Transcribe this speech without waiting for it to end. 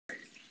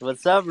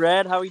What's up,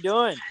 Red? How we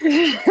doing?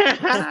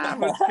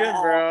 What's good,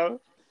 bro?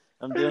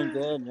 I'm doing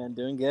good, man.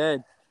 Doing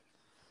good.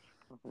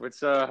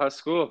 How's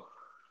school?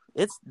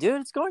 It's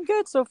going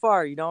good so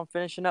far. I'm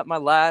finishing up my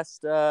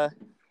last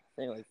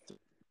thing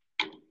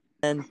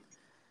and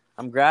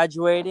I'm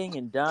graduating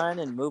and done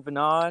and moving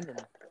on,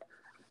 and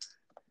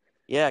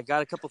yeah,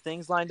 got a couple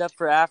things lined up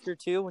for after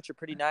too, which are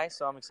pretty nice.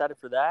 So I'm excited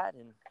for that,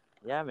 and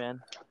yeah,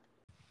 man.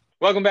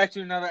 Welcome back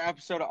to another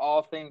episode of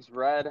All Things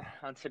Red.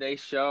 On today's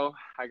show,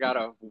 I got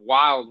a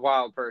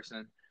wild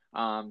person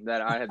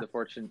that I had the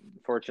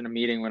fortune of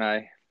meeting when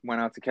I went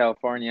out to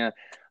California.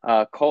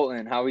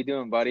 Colton, how we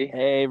doing, buddy?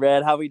 Hey,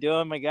 Red, how we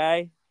doing, my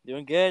guy?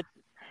 Doing good.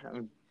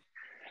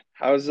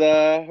 How's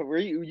where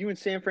you in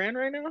San Fran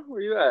right now? Where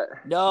you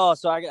at? No,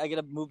 so I got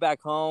to move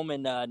back home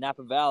in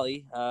Napa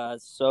Valley.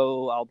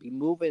 So I'll be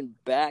moving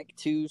back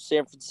to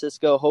San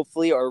Francisco,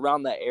 hopefully, or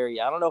around that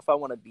area. I don't know if I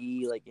want to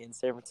be like in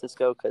San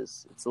Francisco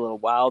because it's a little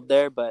wild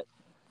there, but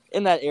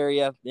in that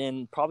area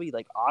in probably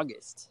like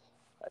August,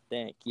 I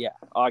think. Yeah,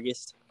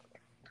 August.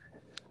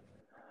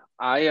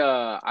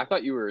 I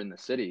thought you were in the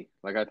city.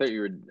 Like I thought you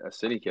were a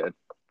city kid.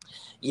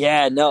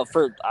 Yeah, no,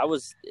 I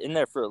was in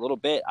there for a little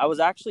bit. I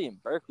was actually in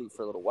Berkeley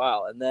for a little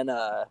while, and then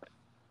I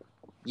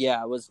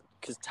was,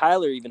 because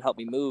Tyler even helped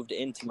me move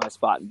into my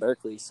spot in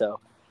Berkeley. So,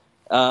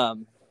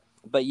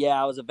 but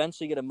yeah, I was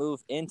eventually going to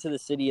move into the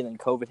city, and then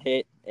COVID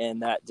hit,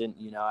 and that didn't,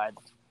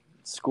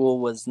 school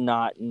was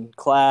not in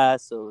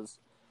class, so it was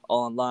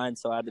all online.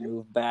 So I had to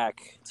move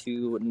back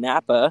to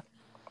Napa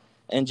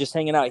and just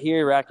hanging out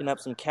here, racking up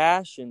some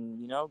cash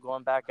and,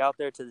 going back out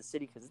there to the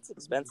city because it's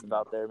expensive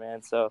out there,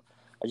 man. So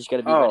I just got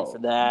to be ready for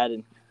that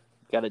and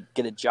got to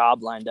get a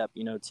job lined up,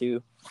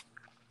 too.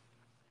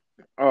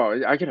 Oh,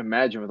 I can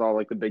imagine with all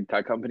like the big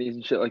tech companies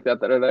and shit like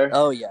that are there.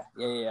 Oh yeah,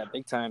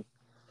 big time.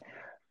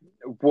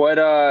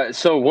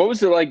 So what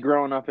was it like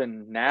growing up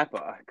in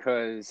Napa?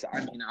 Because I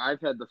mean,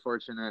 I've had the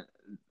fortunate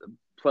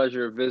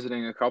pleasure of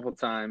visiting a couple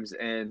times,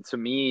 and to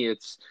me,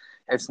 it's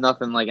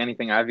nothing like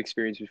anything I've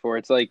experienced before.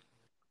 It's like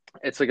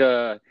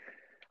a,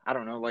 I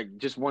don't know, like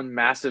just one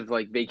massive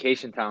like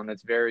vacation town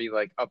that's very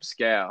like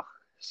upscale.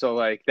 So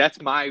like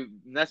that's my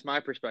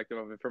perspective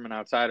of it from an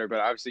outsider. But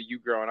obviously, you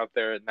growing up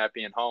there and that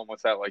being home,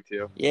 what's that like to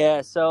you?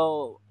 Yeah,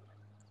 so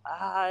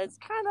it's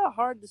kind of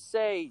hard to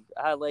say,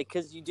 like,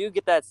 because you do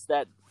get that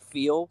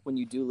feel when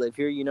you do live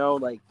here.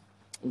 Like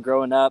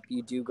growing up,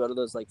 you do go to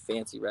those like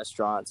fancy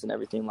restaurants and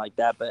everything like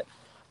that. But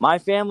my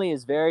family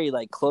is very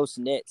like close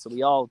knit, so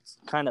we all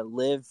kind of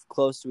live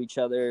close to each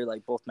other.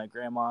 Like both my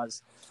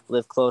grandmas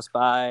live close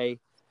by.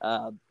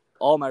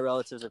 All my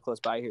relatives are close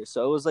by here,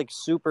 so it was like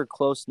super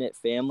close knit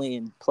family,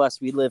 and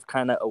plus we live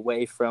kind of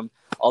away from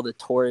all the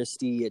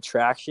touristy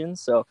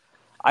attractions, so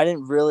I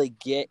didn't really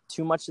get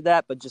too much of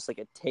that, but just like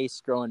a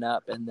taste growing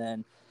up. And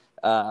then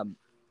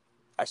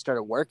I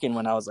started working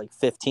when I was like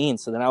 15,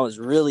 so then I was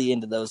really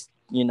into those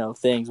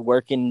things,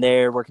 working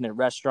at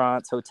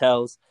restaurants,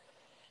 hotels,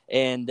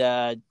 and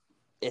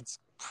it's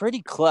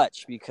pretty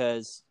clutch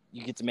because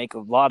you get to make a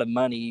lot of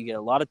money, you get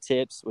a lot of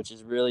tips, which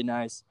is really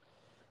nice.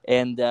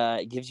 And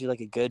it gives you like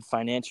a good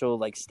financial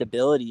like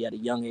stability at a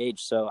young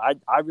age. So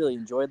I really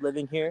enjoyed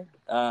living here.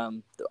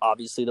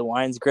 Obviously the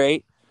wine's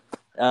great.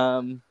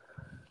 I mean,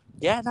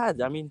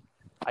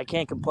 I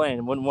can't complain.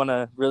 I wouldn't want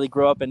to really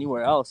grow up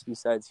anywhere else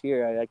besides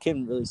here. I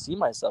couldn't really see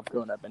myself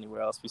growing up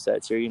anywhere else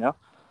besides here,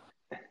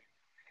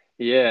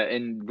 Yeah,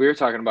 and we were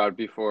talking about it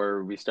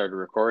before we started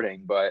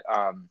recording, but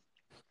I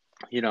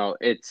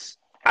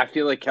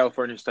feel like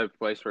California's the type of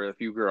place where if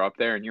you grew up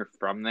there and you're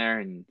from there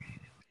and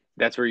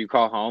that's where you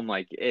call home,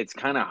 like it's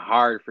kind of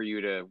hard for you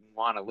to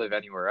want to live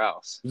anywhere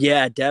else.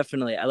 Yeah,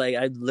 definitely. I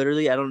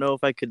don't know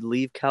if I could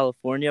leave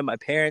California. My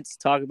parents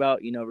talk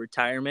about,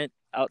 retirement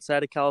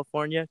outside of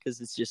California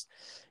because it's just,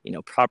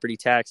 property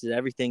taxes,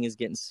 everything is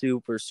getting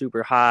super,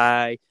 super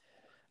high.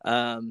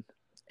 And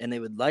they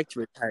would like to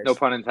retire. No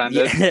pun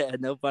intended. Yeah,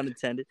 no pun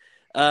intended.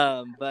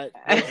 But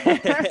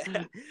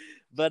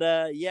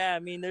yeah, I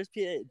mean, there's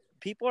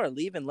people are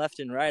leaving left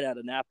and right out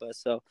of Napa.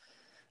 So,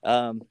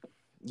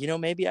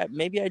 maybe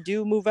I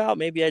do move out.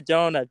 Maybe I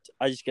don't.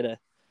 I just gotta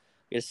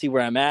see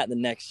where I'm at in the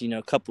next,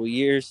 couple of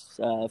years,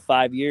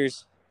 5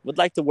 years. Would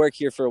like to work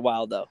here for a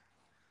while though.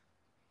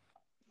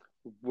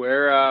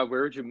 Where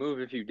would you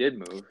move if you did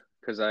move?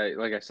 Because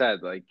like I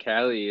said, like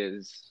Cali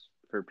is,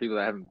 for people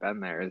that haven't been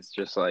there, it's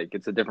just like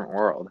it's a different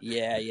world.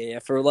 Yeah.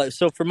 For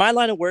my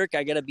line of work,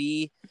 I gotta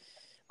be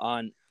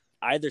on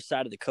either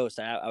side of the coast.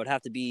 I would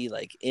have to be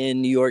like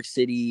in New York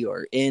City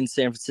or in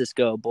San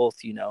Francisco, both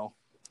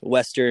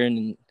Western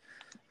and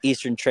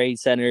Eastern trade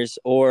centers,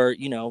 or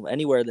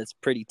anywhere that's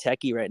pretty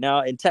techy right now.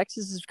 And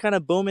Texas is kind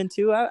of booming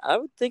too. I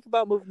would think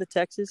about moving to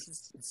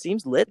Texas. It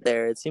seems lit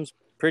there. It seems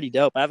pretty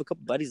dope. I have a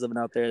couple buddies living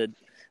out there that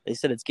they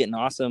said it's getting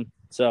awesome.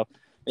 So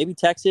maybe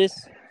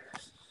Texas,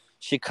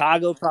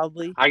 Chicago,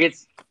 probably. I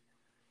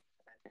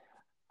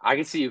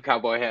can see you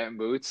cowboy hat and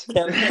boots.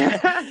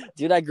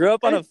 Dude, I grew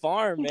up on a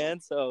farm, man.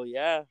 So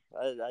yeah,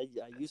 I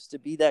used to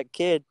be that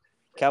kid,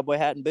 cowboy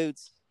hat and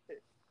boots.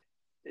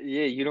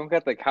 Yeah, you don't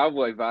got the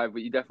cowboy vibe,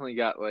 but you definitely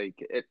got like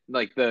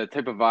the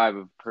type of vibe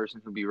of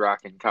person who'd be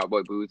rocking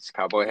cowboy boots,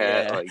 cowboy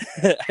hat, Yeah.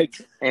 like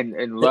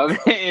and loving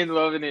and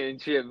loving it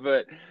and shit.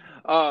 But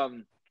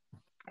um,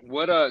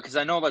 what because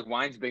I know like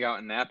wine's big out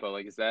in Napa.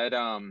 Like, is that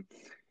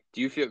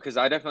do you feel? Because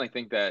I definitely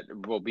think that,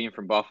 well, being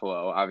from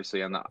Buffalo,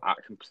 obviously on the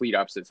complete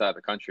opposite side of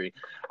the country,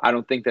 I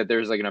don't think that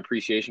there's like an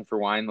appreciation for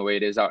wine the way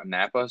it is out in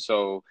Napa.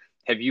 So,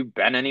 have you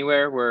been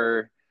anywhere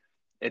where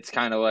it's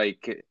kind of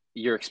like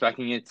you're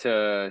expecting it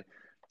to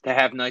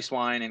have nice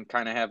wine and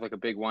kind of have like a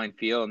big wine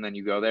feel, and then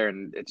you go there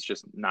and it's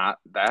just not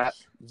that?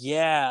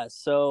 Yeah.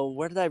 So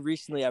where did I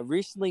recently? I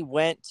recently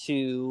went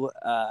to.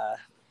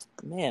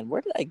 Man,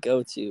 where did I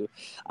go to?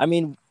 I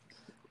mean,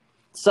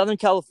 Southern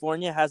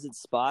California has its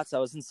spots. I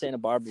was in Santa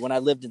Barbara when I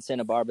lived in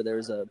Santa Barbara. There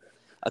was a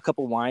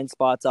couple wine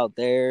spots out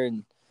there,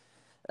 and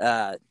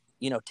uh,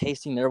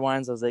 tasting their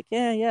wines, I was like,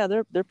 yeah,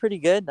 they're pretty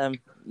good.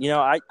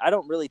 I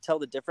don't really tell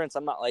the difference.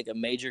 I'm not like a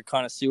major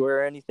connoisseur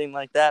or anything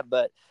like that,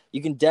 but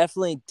you can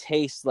definitely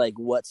taste like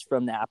what's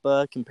from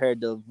Napa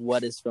compared to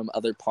what is from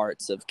other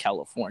parts of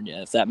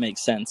California, if that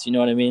makes sense. You know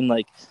what I mean?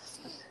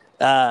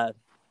 Uh,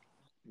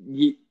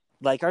 You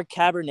like our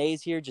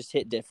Cabernets here just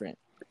hit different.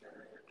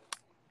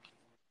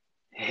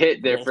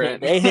 hit They hit,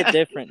 different. they hit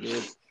different,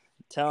 dude.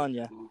 I'm telling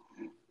you.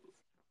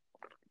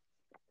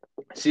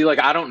 See, like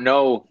I don't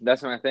know.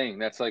 That's my thing.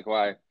 That's like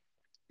why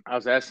I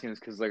was asking is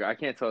because like I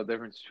can't tell the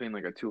difference between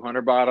like a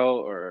 200 bottle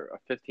or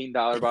a $15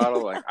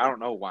 bottle. Like I don't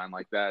know wine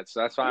like that.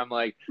 So that's why I'm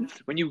like,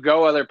 when you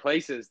go other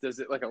places, does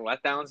it like a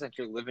letdown since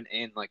you're living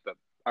in like the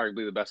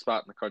arguably the best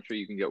spot in the country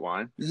you can get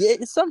wine? Yeah,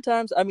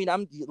 sometimes. I mean,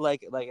 I'm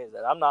like I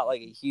said, I'm not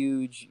like a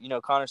huge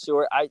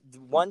connoisseur. I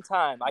one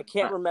time I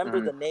can't remember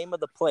Uh, the name of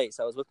the place.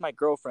 I was with my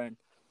girlfriend,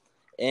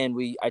 and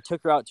I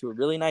took her out to a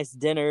really nice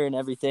dinner and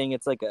everything.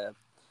 It's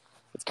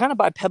kind of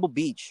by Pebble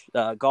Beach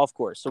golf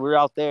course. So we were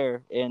out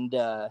there, and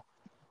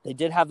they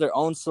did have their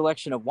own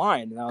selection of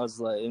wine. And I was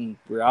like, and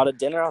we were out at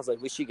dinner. I was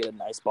like, we should get a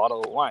nice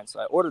bottle of wine. So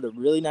I ordered a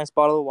really nice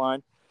bottle of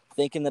wine,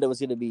 thinking that it was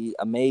going to be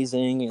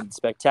amazing and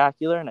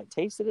spectacular. And I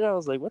tasted it. I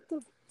was like, what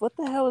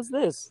the hell is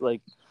this?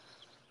 Like,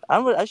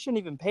 I shouldn't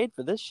even paid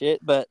for this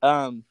shit. But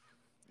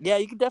yeah,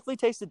 you can definitely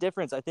taste the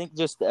difference. I think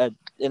just an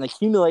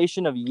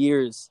accumulation of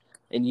years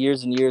and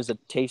years and years of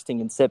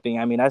tasting and sipping.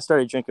 I mean, I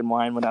started drinking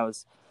wine when I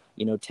was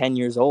 10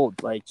 years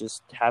old, like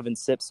just having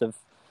sips of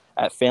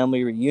at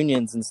family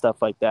reunions and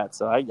stuff like that.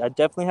 So I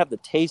definitely have the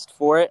taste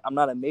for it. I'm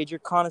not a major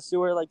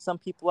connoisseur like some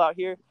people out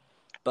here,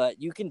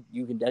 but you can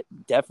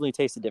definitely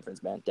taste the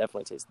difference, man.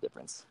 Definitely taste the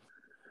difference.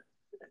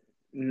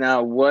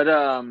 Now, what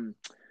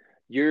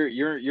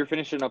you're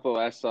finishing up the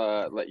last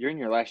you're in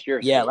your last year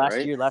of Yeah, school,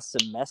 right? last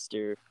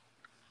semester.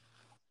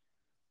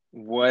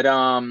 What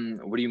are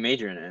you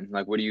majoring in?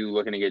 Like, what are you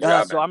looking to get a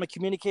job So in? I'm a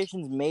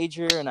communications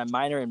major and I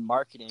minor in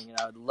marketing, and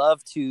I would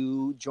love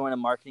to join a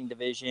marketing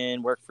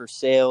division, work for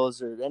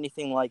sales or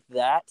anything like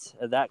that.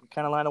 That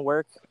kind of line of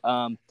work.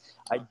 I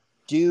Uh,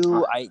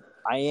 do. I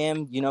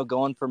am,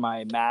 going for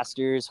my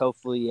master's.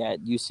 Hopefully at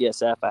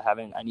UCSF. I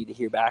haven't. I need to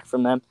hear back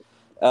from them.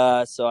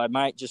 So I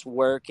might just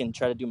work and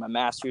try to do my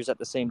master's at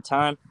the same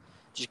time.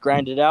 Just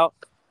grind it out.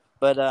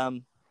 But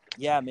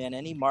yeah, man,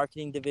 any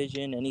marketing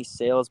division, any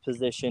sales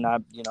position,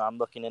 I'm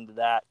looking into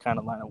that kind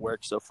of line of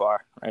work so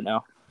far right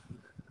now.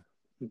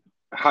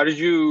 how did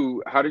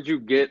you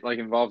get like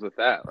involved with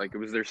that? Like,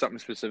 was there something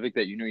specific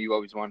that you knew you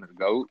always wanted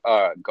to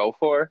go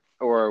for,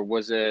 or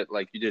was it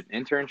like you did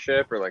an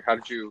internship, or like how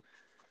did you?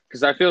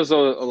 Because I feel as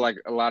though like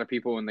a lot of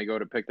people when they go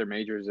to pick their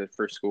majors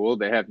for school,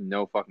 they have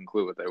no fucking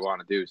clue what they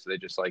want to do, so they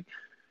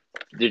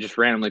just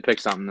randomly pick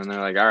something and they're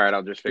like, all right,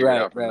 I'll just figure it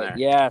Right, out from right. there.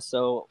 Yeah.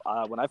 So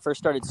when I first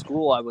started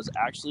school, I was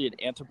actually an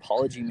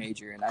anthropology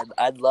major, and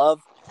I'd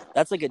love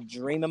that's like a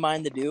dream of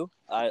mine to do.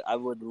 I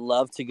would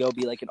love to go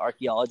be like an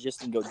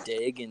archaeologist and go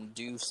dig and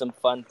do some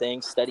fun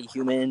things, study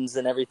humans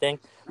and everything.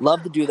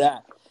 Love to do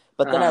that.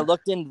 But then I Uh-huh.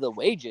 looked into the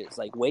wages,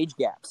 like wage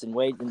gaps and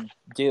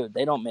dude,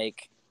 they don't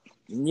make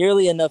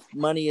nearly enough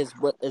money as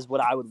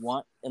what I would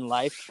want in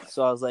life.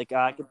 So I was like,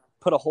 I could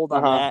put a hold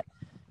on Uh-huh. that.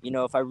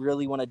 If I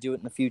really want to do it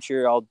in the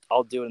future,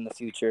 I'll do it in the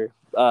future.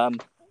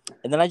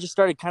 And then I just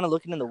started kind of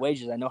looking in the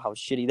wages. I know how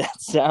shitty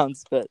that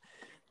sounds, but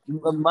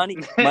money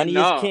is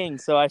No, king.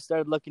 So I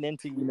started looking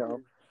into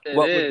it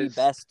what would be is.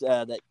 best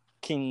that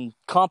can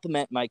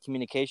complement my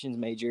communications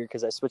major,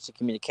 because I switched to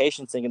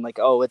communications thinking like,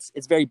 oh, it's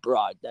very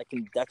broad. That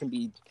can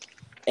be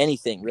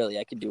anything really.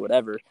 I could do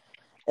whatever.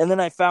 And then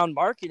I found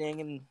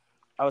marketing, and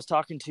I was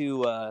talking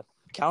to a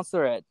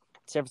counselor at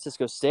San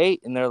Francisco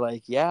State, and they're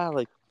like, yeah,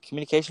 like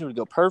communication would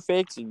go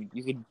perfect, and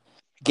you could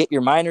get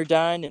your minor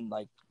done in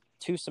like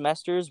 2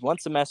 semesters, 1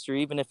 semester,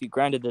 even if you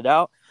grinded it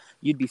out,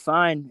 you'd be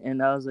fine.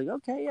 And I was like,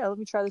 okay, yeah, let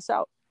me try this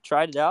out.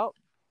 Tried it out.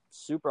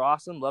 Super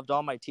awesome. Loved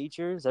all my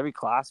teachers. Every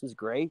class was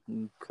great,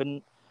 and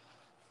couldn't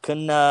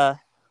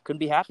couldn't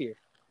be happier.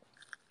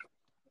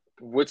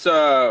 What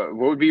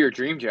would be your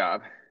dream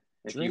job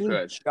if you Dream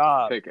could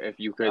job. pick if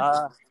you could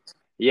Uh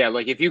yeah,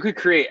 like if you could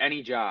create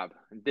any job,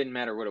 it didn't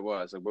matter what it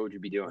was, like what would you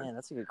be doing? Man,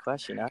 that's a good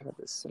question. I had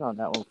to sit on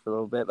that one for a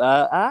little bit.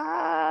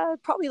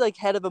 Probably like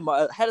head of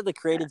the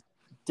creative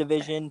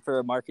division for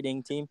a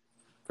marketing team,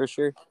 for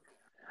sure.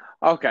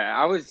 Okay,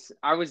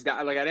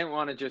 like I didn't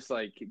want to just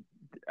like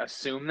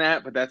assume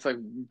that, but that's like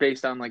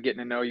based on like getting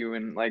to know you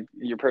and like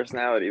your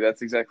personality.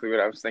 That's exactly what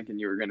I was thinking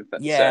you were gonna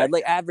Yeah, say.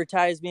 like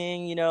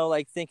advertising,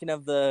 like thinking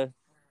of the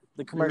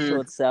commercial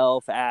Hmm.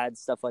 itself, ads,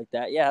 stuff like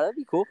that. Yeah, that'd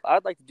be cool.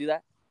 I'd like to do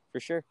that for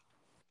sure.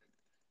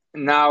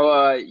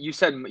 Now, you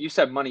said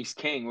money's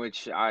king,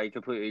 which I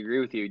completely agree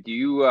with you. Do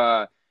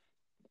you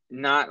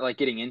not like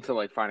getting into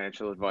like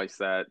financial advice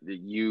that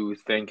you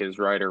think is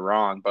right or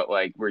wrong, but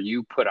like were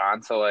you put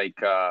on to like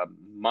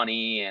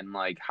money and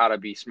like how to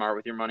be smart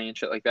with your money and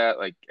shit like that,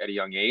 like at a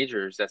young age,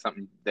 or is that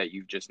something that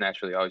you've just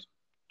naturally always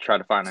try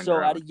to find on So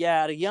your own?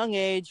 at a young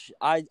age,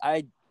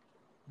 I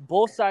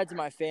both sides of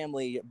my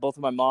family, both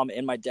of my mom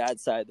and my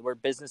dad's side, were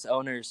business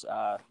owners.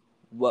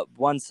 What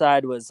one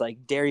side was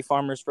like dairy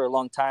farmers for a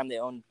long time. They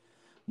owned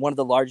one of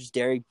the largest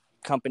dairy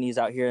companies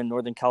out here in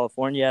Northern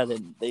California.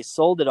 Then they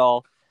sold it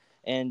all,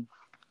 and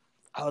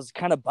I was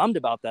kind of bummed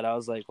about that. I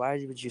was like,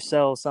 why would you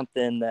sell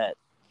something that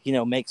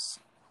makes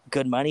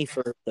good money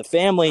for the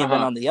family? And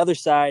then Uh-huh. on the other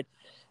side,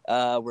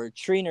 we're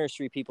tree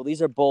nursery people.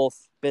 These are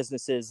both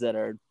businesses that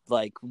are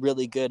like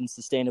really good and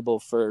sustainable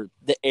for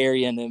the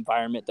area and the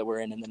environment that we're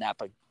in the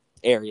Napa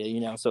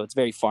area. So it's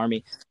very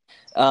farmy.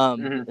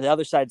 Hmm. The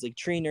other side's like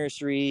tree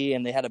nursery,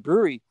 and they had a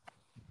brewery.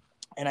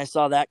 And I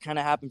saw that kind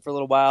of happen for a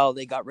little while.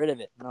 They got rid of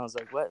it, and I was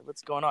like,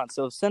 what's going on?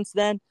 So since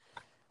then,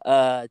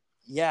 uh,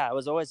 yeah,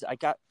 I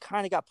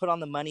got put on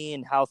the money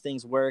and how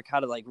things work, how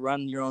to like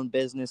run your own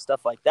business,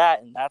 stuff like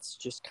that. And that's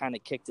just kind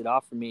of kicked it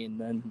off for me. And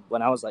then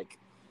when I was like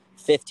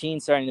 15,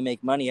 starting to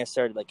make money, I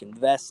started like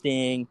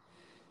investing,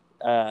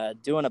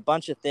 doing a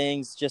bunch of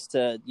things just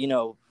to,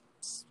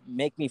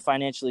 make me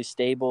financially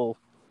stable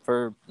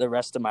for the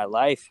rest of my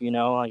life.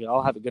 Like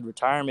I'll have a good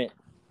retirement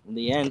in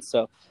the end.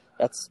 So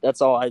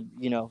that's all I,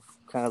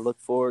 kind of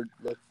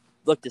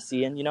look to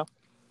seeing.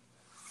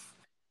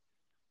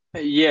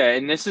 Yeah,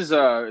 and this is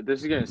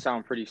gonna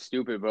sound pretty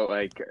stupid, but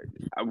like,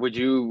 would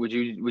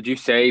you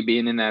say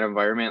being in that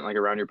environment, like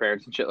around your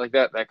parents and shit like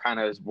that, that kind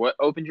of is what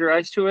opened your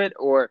eyes to it,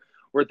 or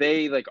were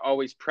they like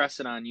always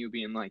pressing on you,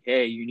 being like,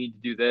 hey, you need to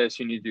do this,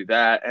 you need to do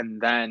that, and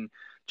then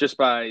just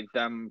by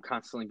them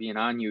constantly being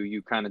on you,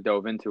 you kind of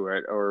dove into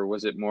it, or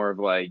was it more of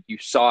like you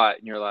saw it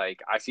and you're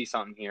like, I see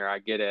something here, I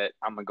get it,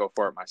 I'm gonna go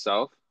for it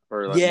myself,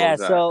 or like what Yeah, was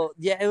that? so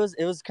yeah, it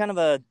was kind of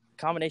a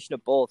combination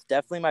of both.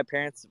 Definitely my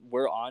parents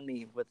were on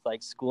me with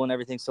like school and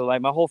everything. So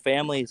like my whole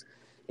family's,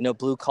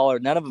 blue collar.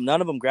 None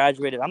of them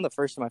graduated. I'm the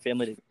first in my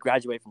family to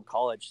graduate from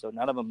college, so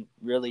none of them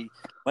really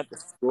went to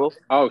school.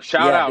 Oh,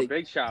 shout Yeah, out, big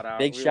big shout out,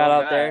 big we shout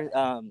love out that.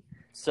 there.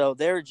 So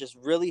they're just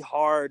really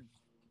hard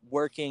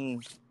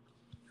working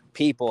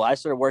people. I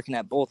started working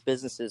at both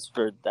businesses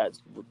for that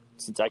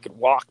since I could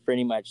walk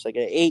pretty much like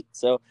at 8.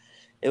 So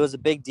it was a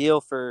big deal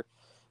for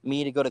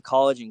me to go to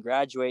college and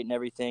graduate and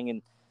everything.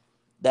 And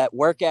that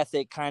work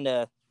ethic kind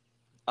of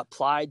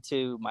applied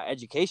to my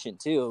education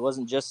too. It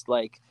wasn't just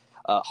like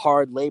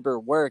hard labor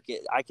work.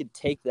 I could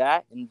take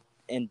that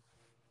and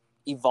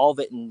evolve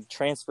it and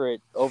transfer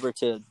it over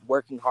to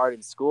working hard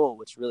in school,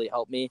 which really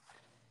helped me.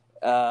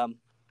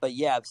 But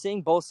yeah,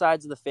 seeing both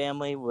sides of the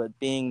family with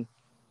being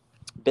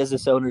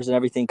business owners and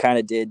everything kind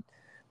of did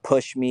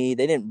push me.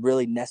 They didn't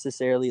really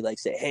necessarily like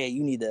say, "Hey,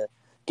 you need to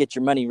get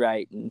your money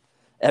right," and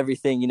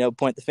everything,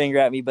 point the finger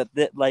at me, but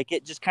like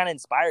it just kind of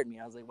inspired me.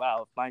 I was like,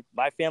 wow, if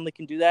my family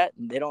can do that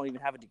and they don't even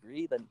have a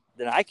degree,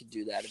 then I could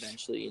do that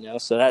eventually.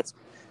 So that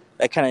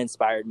kind of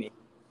inspired me.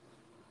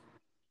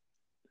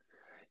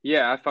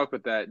 Yeah, I fuck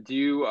with that. Do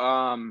you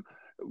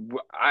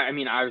I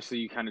mean obviously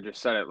you kind of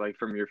just said it like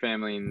from your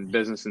family and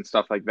business and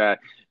stuff like that.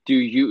 Do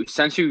you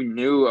since you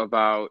knew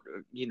about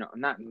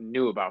not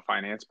knew about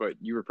finance, but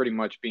you were pretty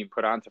much being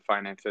put onto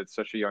finance at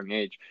such a young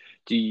age,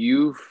 do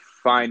you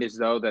find as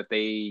though that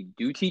they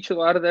do teach a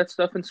lot of that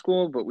stuff in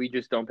school, but we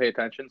just don't pay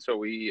attention, so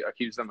we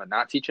accuse them of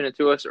not teaching it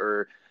to us,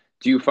 or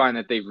do you find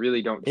that they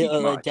really don't it, teach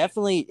it much?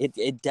 definitely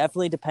it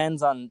definitely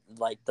depends on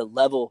like the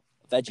level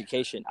of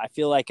education. I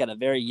feel like at a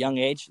very young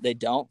age they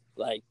don't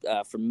like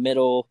from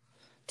middle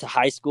to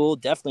high school.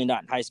 Definitely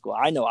not in high school.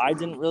 I know I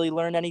didn't really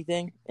learn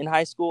anything in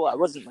high school. I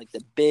wasn't like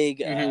the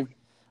big Hmm.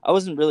 I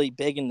wasn't really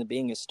big into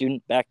being a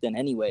student back then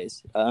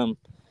anyways.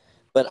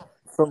 But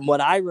from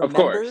what I Of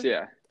course, remember,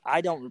 yeah.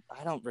 I don't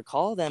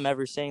recall them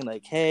ever saying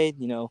like, hey,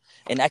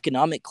 in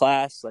economic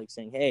class, like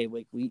saying, hey,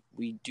 we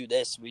do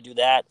this, we do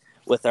that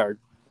with our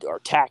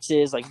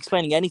taxes, like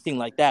explaining anything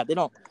like that. They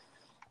don't.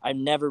 I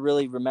never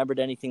really remembered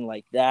anything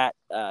like that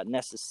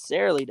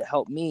necessarily to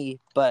help me.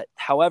 But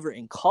however,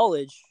 in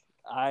college,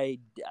 I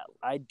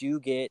I do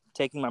get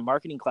taking my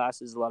marketing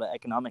classes, a lot of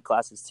economic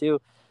classes too.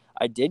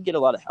 I did get a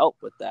lot of help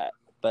with that,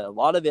 but a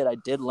lot of it I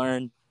did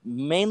learn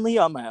mainly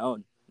on my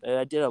own.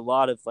 I did a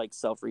lot of like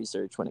self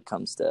research when it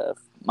comes to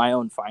my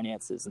own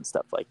finances and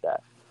stuff like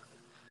that.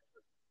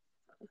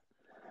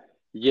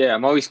 Yeah,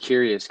 I'm always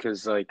curious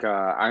because, like,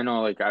 I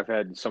know, like, I've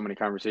had so many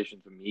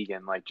conversations with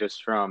Megan, like,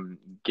 just from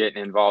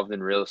getting involved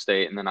in real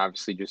estate and then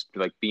obviously just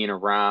like being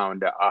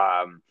around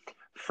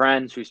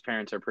friends whose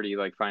parents are pretty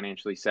like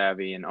financially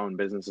savvy and own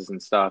businesses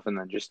and stuff, and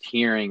then just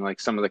hearing like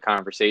some of the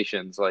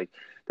conversations like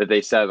that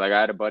they said. Like I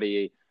had a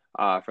buddy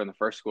from the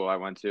first school I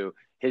went to.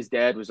 His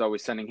dad was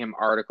always sending him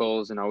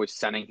articles and always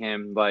sending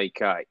him like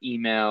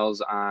emails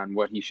on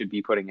what he should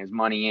be putting his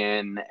money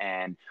in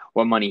and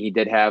what money he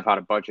did have, how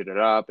to budget it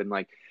up, and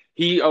like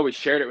he always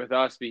shared it with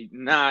us,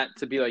 not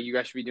to be like, you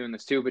guys should be doing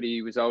this too, but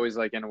he was always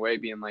like, in a way,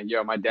 being like,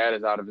 yo, my dad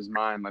is out of his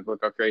mind. Like,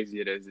 look how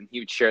crazy it is. And he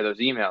would share those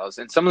emails.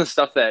 And some of the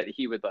stuff that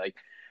he would like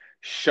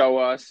show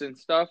us and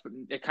stuff,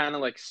 it kind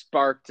of like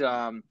sparked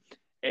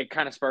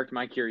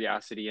my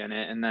curiosity in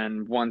it. And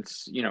then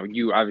once,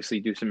 you obviously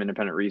do some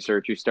independent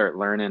research, you start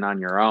learning on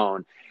your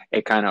own,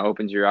 it kind of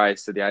opens your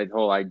eyes to the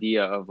whole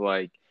idea of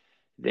like,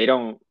 they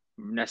don't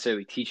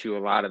necessarily teach you a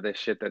lot of this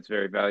shit that's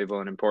very valuable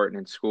and important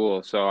in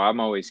school. So I'm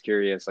always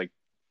curious, like,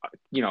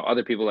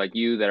 other people like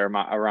you that are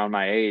around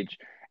my age,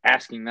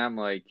 asking them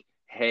like,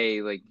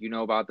 hey, like,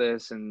 about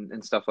this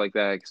and stuff like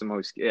that. Because I'm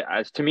always,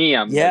 to me,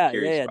 I'm like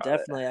curious about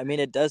definitely. it. I mean,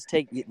 it does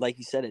take, like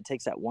you said, it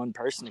takes that one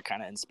person to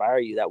kind of inspire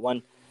you, that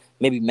one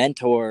maybe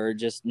mentor, or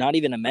just not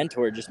even a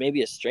mentor, just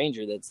maybe a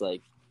stranger that's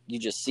like you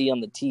just see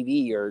on the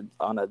TV or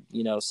on a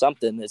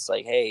something that's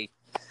like, hey,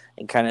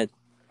 and kind of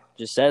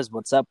just says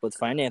what's up with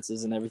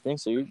finances and everything.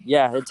 So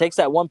it takes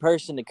that one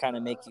person to kind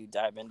of make you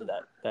dive into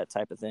that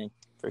type of thing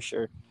for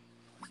sure.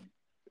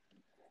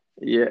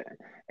 Yeah.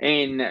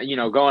 And,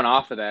 going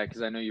off of that,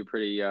 because I know you're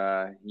pretty,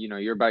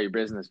 you're about your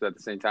business, but at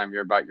the same time,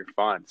 you're about your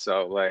fun.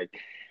 So, like,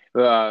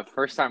 the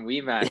first time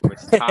we met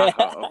was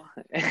Tahoe.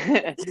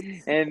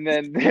 And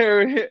then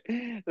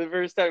the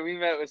first time we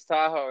met was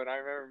Tahoe. And I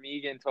remember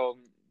Megan told,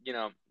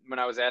 when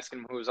I was asking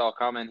him who was all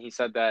coming, he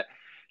said that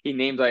he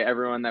named, like,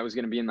 everyone that was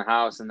going to be in the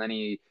house. And then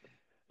he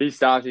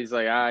stopped. He's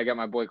like, I got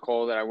my boy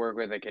Cole that I work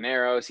with at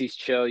Caneros. He's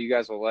chill. You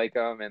guys will like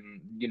him.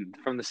 And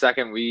from the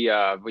second we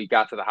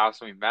got to the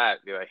house and we met,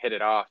 we like hit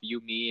it off.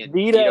 You, me, and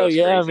Vito, Vito's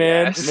yeah, crazy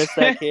man, ass. miss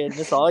that kid,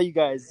 miss all you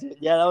guys.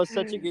 Yeah, that was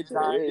such a good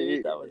time,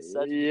 dude. That was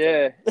such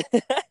a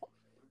good time.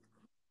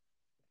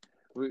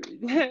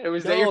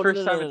 Was that your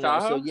first time in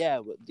Tahoe?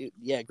 So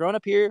dude, growing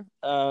up here,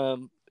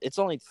 it's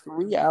only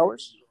 3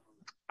 hours.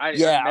 I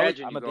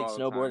imagine I'm a big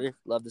snowboarder.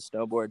 Love to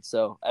snowboard.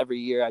 So every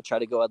year I try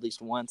to go at least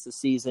once a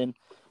season.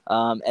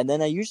 And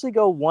then I usually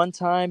go one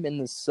time in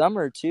the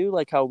summer too,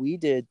 like how we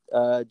did,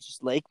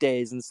 just lake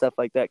days and stuff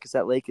like that. Cause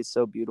that lake is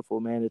so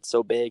beautiful, man. It's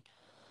so big.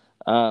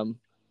 And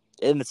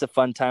it's a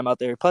fun time out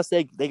there. Plus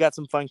they got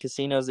some fun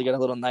casinos. They got a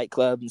little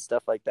nightclub and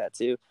stuff like that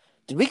too.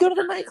 Did we go to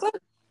the nightclub?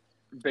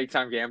 Big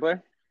time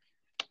gambler?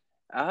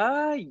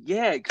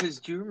 Yeah. Cause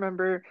do you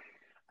remember?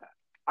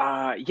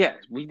 Yeah,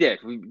 we did.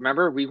 We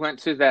remember we went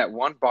to that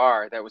one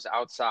bar that was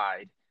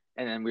outside,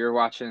 and then we were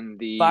watching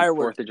the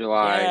Fireworks. 4th of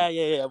July.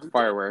 Yeah.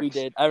 Fireworks. We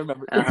did. I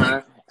remember.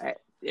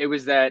 It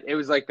was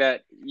like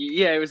that.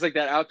 Yeah, it was like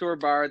that outdoor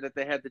bar that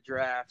they had the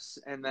drafts,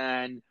 and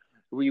then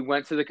we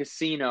went to the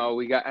casino.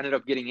 Ended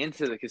up getting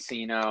into the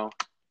casino,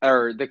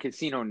 or the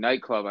casino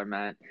nightclub, I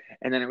meant,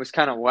 and then it was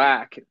kind of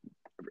whack.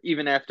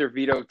 Even after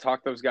Vito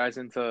talked those guys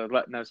into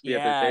letting us be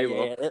at their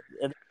table. Yeah.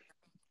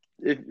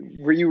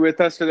 Were you with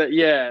us for that?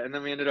 Yeah, and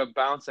then we ended up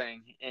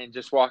bouncing and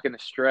just walking the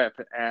strip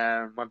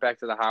and went back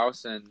to the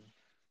house and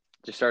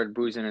just started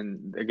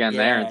boozing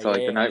there until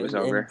the night was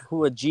over.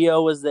 And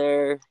Gio was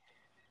there.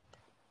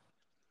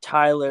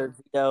 Tyler,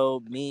 Vito,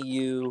 me,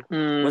 you.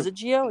 Was it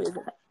Gio?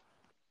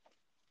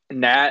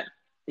 Nat.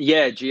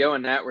 Yeah, Gio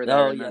and Nat were there.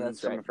 Oh, yeah,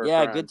 that's right.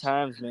 Yeah, friends. Good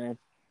times, man.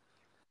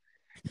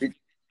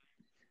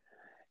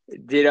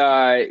 Did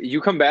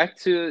you come back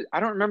to? I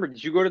don't remember.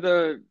 Did you go to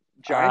the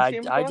Giants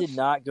game with I did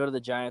not go to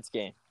the Giants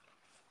game.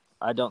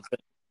 I don't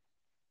think.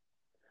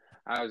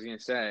 I was gonna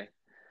say,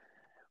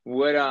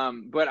 but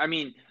I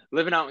mean,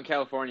 living out in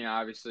California,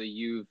 obviously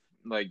you've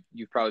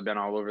probably been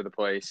all over the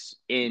place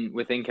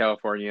within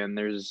California. And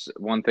there's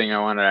one thing I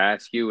wanted to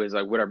ask you is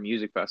like, what are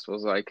music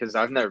festivals like? Because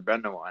I've never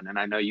been to one, and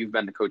I know you've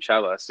been to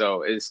Coachella.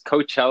 So is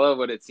Coachella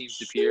what it seems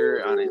to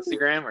appear on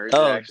Instagram, or is it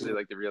actually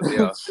like the real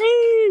deal?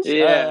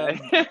 Yeah.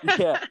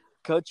 Yeah.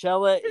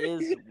 Coachella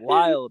is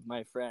wild,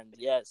 my friend.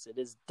 Yes, it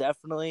is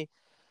definitely.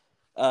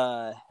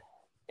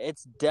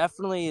 It's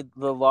definitely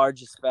the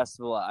largest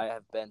festival I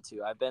have been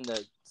to. I've been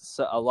to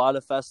a lot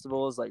of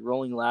festivals like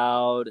Rolling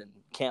Loud and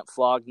Camp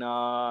Flog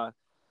Gnaw.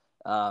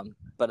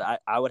 But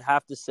I would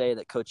have to say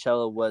that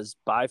Coachella was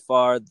by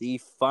far the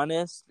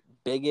funnest,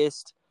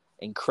 biggest,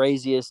 and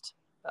craziest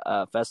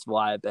festival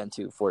I have been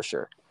to for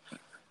sure.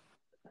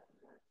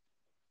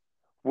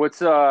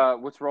 What's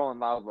Rolling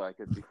Loud like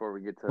before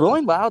we get to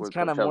Rolling Loud's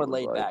kind of more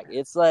laid back.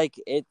 It's like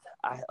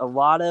a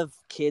lot of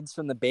kids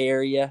from the Bay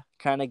Area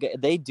kind of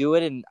they do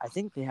it, and I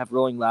think they have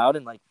Rolling Loud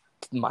in like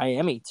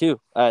Miami too.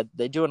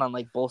 They do it on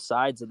like both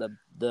sides of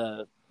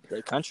the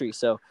country.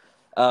 So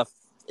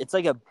it's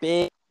like a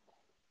big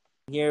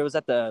here. It was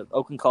at the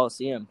Oakland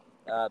Coliseum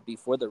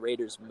before the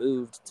Raiders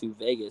moved to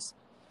Vegas.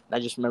 And I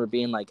just remember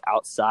being like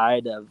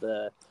outside of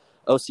the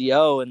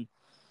OCO, and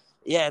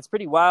yeah, it's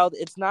pretty wild.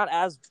 It's not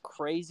as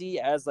crazy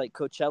as like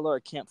Coachella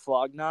or Camp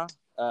Flog Gnaw.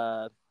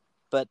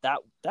 but that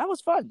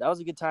was fun. That was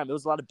a good time. It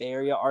was a lot of Bay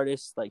Area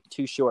artists, like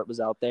Too Short was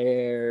out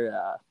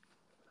there,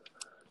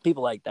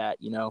 people like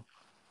that, you know.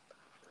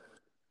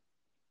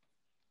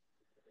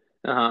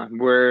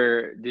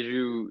 Where did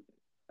you?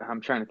 I'm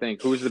trying to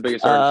think. Who was the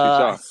biggest artist you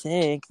I saw?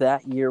 think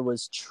that year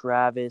was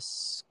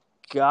Travis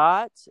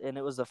Scott, and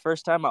it was the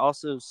first time I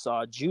also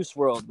saw Juice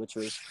World, which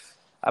was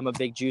I'm a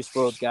big Juice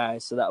World guy,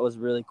 so that was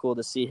really cool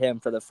to see him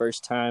for the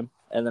first time.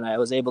 And then I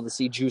was able to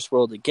see Juice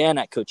World again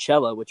at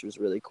Coachella, which was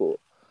really cool.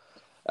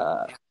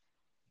 Uh,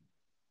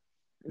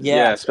 Yeah,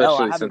 yeah, so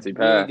I especially have a since he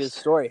really good passed.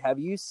 story. Have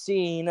you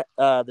seen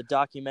the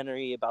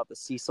documentary about the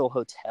Cecil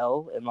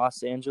Hotel in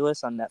Los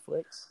Angeles on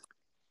Netflix?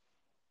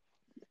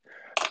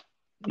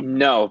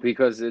 No,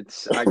 because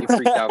I get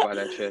freaked out by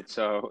that shit.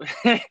 So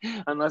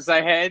unless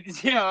I had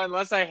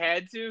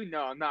to,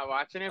 no, I'm not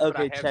watching it. But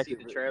I Okay, have check seen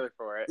it. the trailer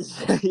for it,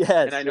 and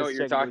Yes, I know what just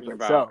you're check it talking real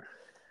quick. about. So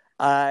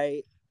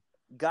I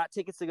got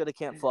tickets to go to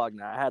Camp Flog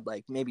now. I had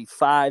like maybe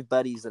 5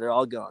 buddies that are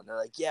all going. They're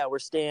like, yeah, we're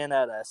staying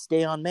at a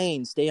Stay on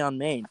Main, Stay on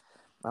Main.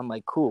 I'm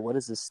like, cool, what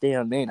is this Stay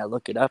on Main? I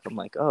look it up. I'm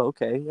like, oh,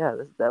 okay, yeah,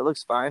 that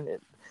looks fine.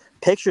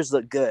 Pictures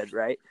look good,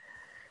 right?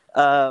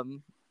 I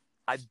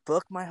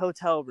booked my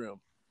hotel room.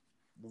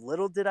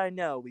 Little did I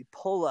know, we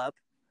pull up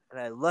and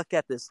I look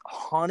at this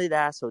haunted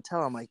ass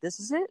hotel. I'm like, this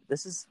is it?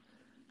 This is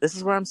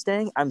where I'm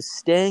staying? I'm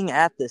staying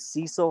at the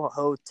Cecil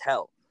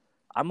Hotel.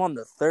 I'm on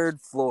the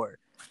 3rd floor.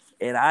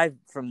 And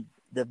from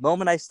the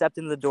moment I stepped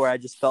in the door, I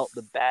just felt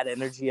the bad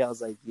energy. I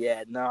was like,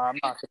 yeah, no, I'm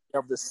not going to be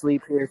able to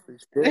sleep here for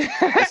shit.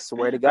 I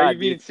swear to Are you God,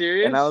 being dude.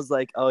 And I serious? was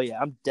like, oh, yeah,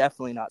 I'm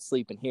definitely not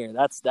sleeping here.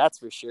 That's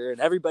for sure. And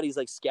everybody's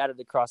like scattered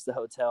across the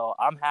hotel.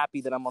 I'm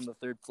happy that I'm on the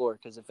 3rd floor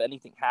because if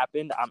anything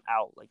happened, I'm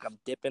out. Like, I'm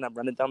dipping. I'm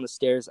running down the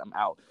stairs. I'm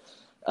out.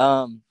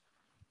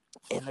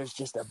 And there's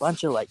just a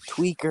bunch of like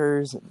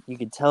tweakers, and you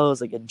could tell it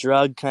was like a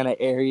drug kind of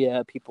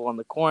area, people on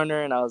the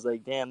corner, and I was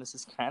like, damn, this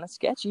is kind of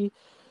sketchy.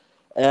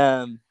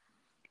 um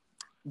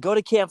Go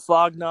to Camp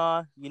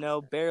Flognaw,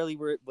 barely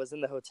was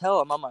in the hotel.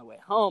 I'm on my way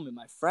home, and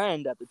my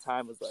friend at the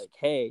time was like,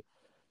 hey,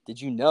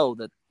 did you know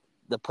that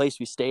the place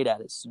we stayed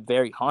at is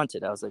very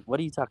haunted? I was like, what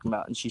are you talking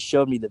about? And she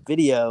showed me the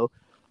video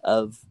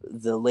of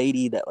the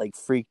lady that like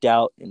freaked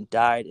out and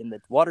died in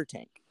the water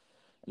tank.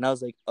 And I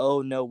was like,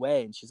 oh, no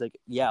way. And she's like,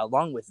 yeah,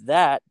 along with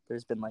that,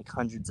 there's been like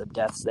hundreds of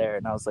deaths there.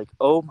 And I was like,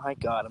 oh my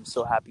God, I'm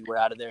so happy we're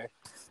out of there.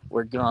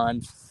 We're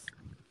gone.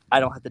 I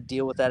don't have to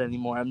deal with that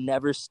anymore. I'm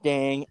never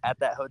staying at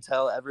that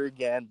hotel ever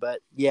again. But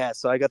yeah,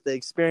 so I got the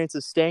experience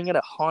of staying at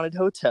a haunted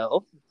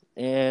hotel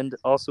and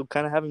also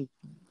kind of having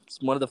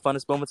one of the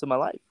funnest moments of my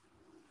life.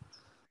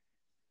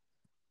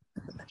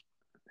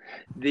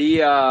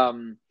 The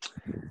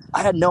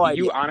I had no You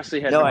idea.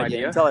 honestly had No no idea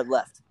idea, until I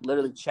left.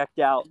 Literally checked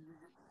out.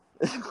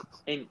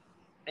 and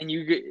and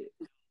you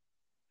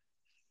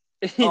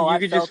Oh, and you I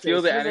could just felt it. feel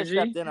As the soon as I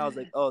stepped energy. in, I was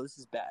like, oh, this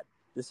is bad.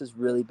 This is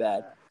really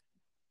bad.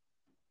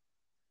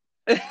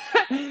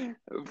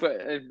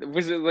 But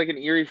was it like an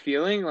eerie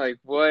feeling? Like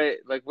what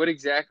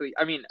exactly?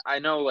 I mean, I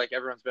know like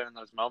everyone's been in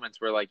those moments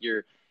where like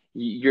you're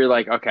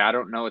like, okay, I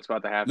don't know what's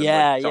about to happen, but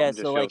Yeah, yeah. something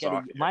So just like feels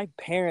off here. my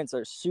parents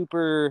are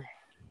super.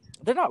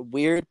 They're not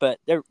weird, but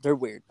they're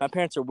weird. My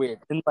parents are weird,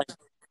 and like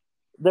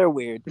they're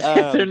weird.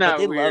 They're But not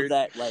they love weird.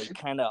 that like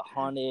kind of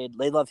haunted.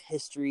 They love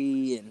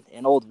history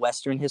and old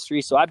Western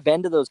history. So I've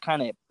been to those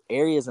kind of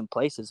areas and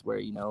places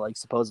where like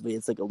supposedly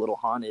it's like a little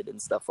haunted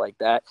and stuff like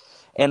that.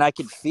 And I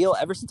could feel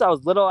ever since I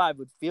was little, I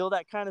would feel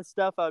that kind of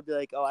stuff. I would be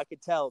like, oh, I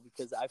could tell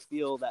because I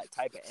feel that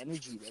type of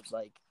energy that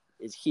like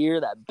is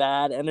here, that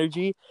bad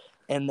energy.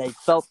 And they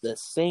felt the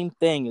same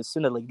thing as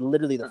soon as like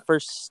literally the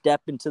first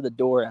step into the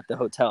door at the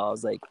hotel. I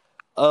was like,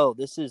 oh,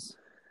 this is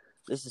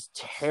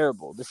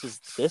terrible. This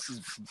is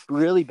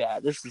really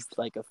bad. This is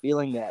like a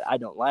feeling that I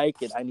don't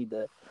like, and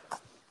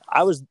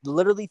I was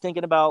literally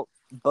thinking about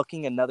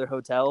booking another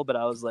hotel, but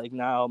I was like,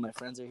 no, my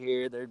friends are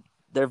here.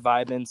 They're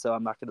vibing, so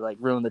I'm not gonna like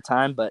ruin the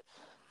time. But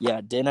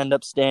yeah, did end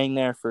up staying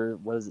there for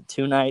what is it,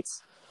 2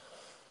 nights?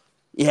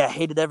 Yeah, I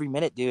hated every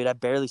minute, dude. I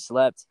barely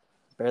slept.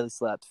 Barely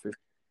slept for.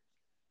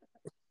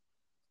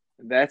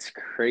 That's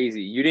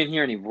crazy. You didn't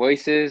hear any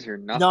voices or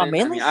No, nothing. I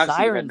mainly mean,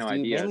 obviously you had sirens, no dude.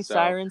 idea, Mainly so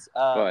sirens.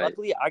 but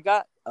Luckily, I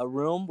got a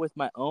room with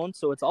my own,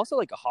 so it's also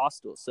like a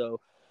hostel. So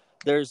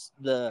there's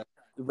the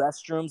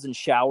restrooms and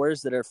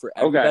showers that are for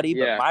okay, everybody,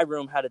 but yeah. my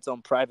room had its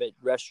own private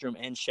restroom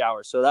and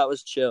shower, so that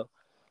was chill.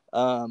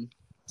 Um,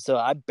 so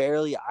I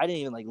didn't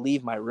even like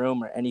leave my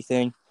room or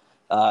anything.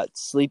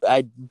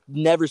 I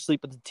never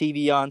sleep with the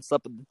TV on.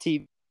 Slept with the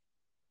TV.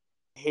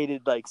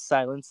 Hated like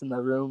silence in the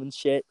room and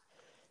shit.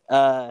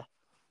 Uh,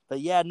 but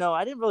yeah, no,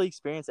 I didn't really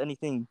experience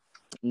anything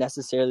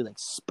necessarily like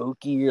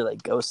spooky or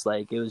like ghost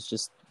like. It was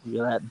just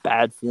that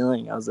bad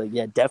feeling. I was like,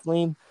 yeah,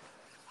 definitely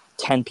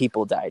 10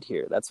 people died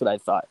here. That's what I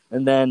thought.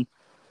 And then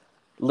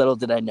little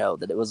did I know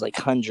that it was like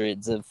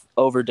hundreds of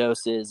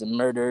overdoses and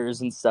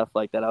murders and stuff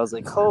like that. I was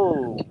like,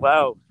 oh,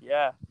 wow,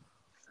 yeah.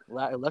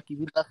 Lucky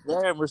we left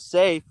there and we're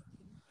safe.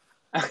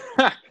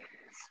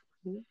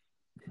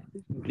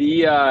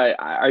 The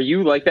Are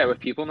you like that with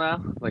people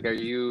now? Like, are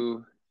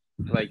you?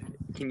 like,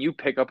 can you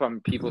pick up on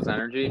people's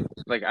energy?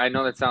 Like, I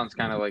know that sounds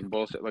kind of like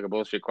bullshit, like a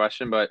bullshit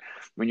question, but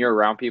when you're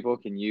around people,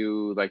 can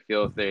you like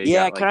feel if they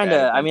Yeah, got like kind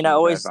bad of. I mean, I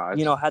intentions or bad always,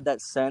 vibes? had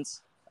that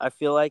sense. I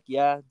feel like,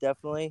 yeah,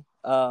 definitely.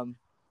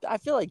 I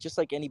feel like just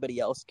like anybody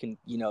else can,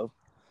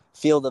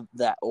 feel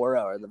that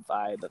aura or the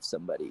vibe of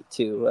somebody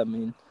too. I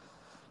mean,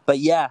 but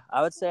yeah,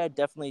 I would say I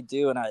definitely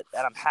do, and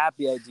I'm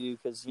happy I do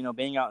because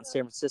being out in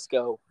San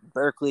Francisco,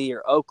 Berkeley,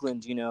 or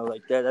Oakland,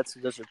 like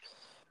those are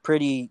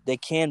pretty. They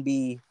can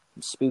be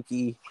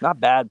spooky, not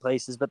bad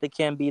places, but they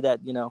can be that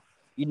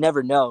you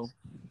never know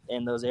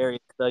in those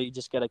areas. So you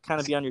just gotta kind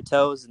of be on your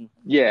toes, and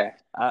Yeah,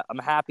 I'm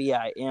happy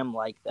I am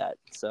like that.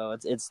 So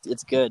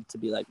it's good to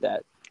be like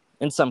that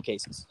in some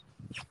cases.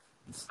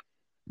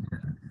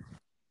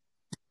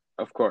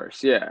 of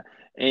course, yeah.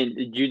 And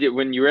you did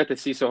when you were at the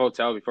Cecil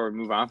Hotel before we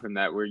move on from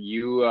that, were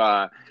you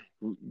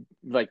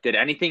like did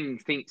anything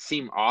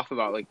seem off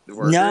about like the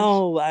workers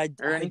No,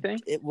 or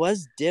anything? it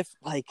was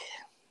like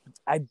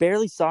I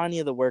barely saw any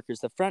of the workers.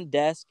 The front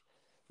desk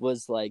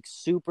was like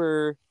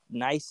super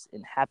nice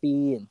and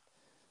happy and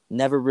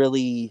never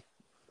really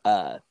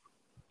uh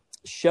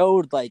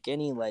showed like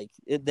any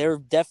they're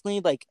definitely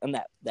like on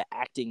that the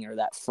acting or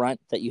that front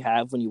that you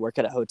have when you work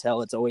at a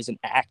hotel. It's always an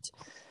act,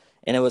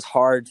 and it was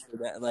hard for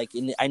that. Like,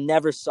 I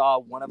never saw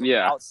one of them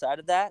Yeah, outside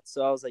of that,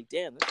 so I was like,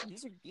 damn,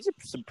 these are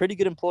some pretty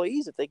good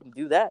employees if they can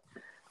do that.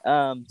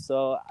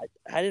 So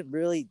I didn't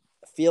really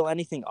feel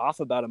anything off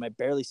about them. I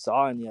barely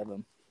saw any of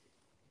them,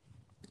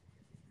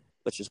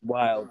 which is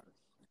wild.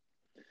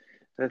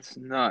 that's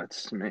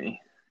nuts to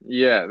me.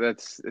 Yeah,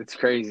 it's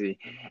crazy.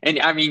 And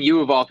I mean,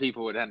 you of all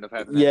people would end up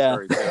having that Yeah.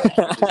 story too,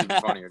 which is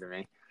even funnier to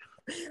me.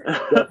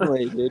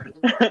 Definitely, dude.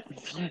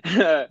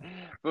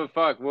 But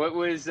fuck, what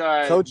was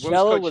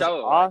Coachella was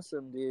Coachella like?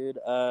 awesome, dude.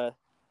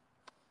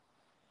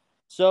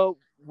 So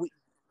we Is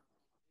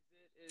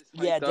it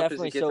as Yeah, hyped up as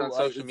definitely. it gets on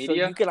social So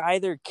you media? can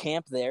either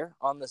camp there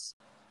on this.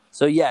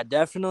 So yeah,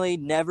 definitely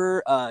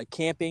never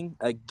camping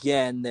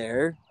again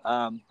there.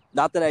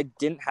 Not that I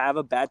didn't have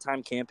a bad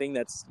time camping.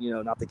 That's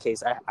not the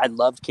case. I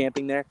loved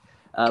camping there,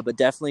 but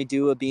definitely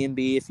do a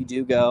B&B if you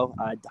do go.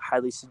 I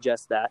highly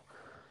suggest that.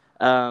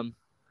 Um,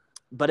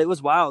 but it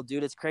was wild,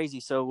 dude. It's crazy.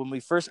 So when we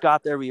first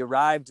got there, we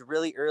arrived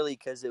really early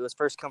because it was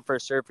first come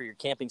first serve for your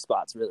camping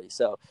spots, really.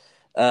 So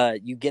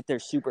you get there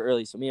super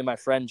early. So me and my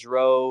friend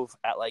drove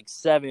at like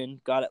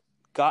 7, got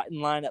in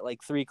line at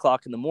like 3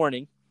 o'clock in the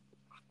morning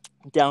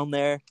down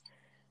there,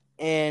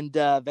 and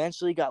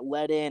eventually got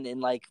let in.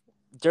 And like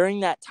during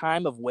that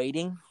time of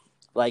waiting,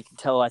 like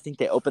until I think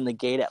they opened the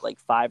gate at like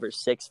 5 or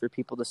 6 for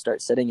people to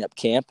start setting up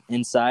camp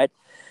inside.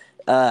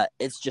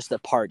 It's just a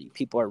party.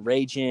 People are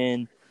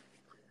raging,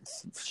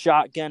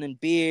 shotgunning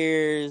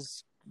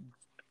beers,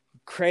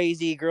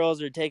 crazy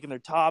girls are taking their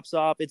tops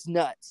off. It's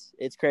nuts.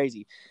 It's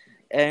crazy.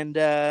 And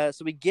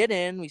so we get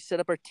in, we set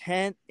up our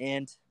tent,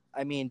 and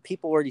I mean,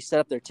 people already set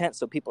up their tent,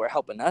 so people are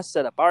helping us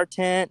set up our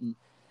tent, and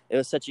it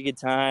was such a good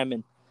time.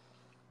 And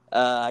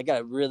I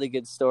got a really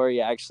good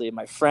story, actually.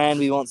 My friend,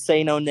 we won't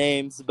say no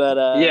names, but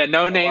Yeah,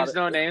 no a lot names, of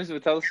no names,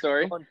 but tell the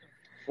story.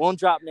 won't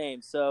drop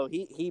names. So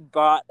he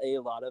brought a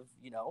lot of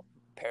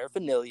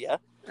paraphernalia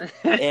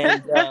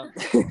and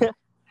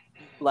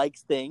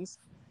likes things,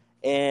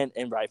 and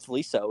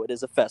rightfully so. It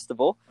is a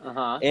festival,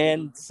 Uh-huh.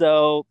 and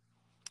so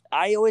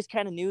I always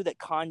kind of knew that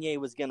Kanye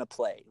was gonna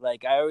play.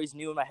 Like I always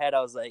knew in my head,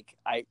 I was like,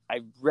 I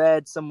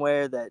read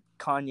somewhere that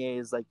Kanye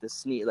is like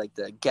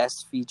the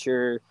guest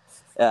feature,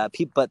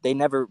 but they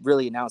never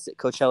really announced it.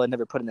 Coachella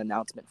never put an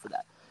announcement for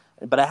that.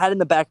 But I had in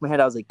the back of my head,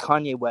 I was like,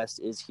 Kanye West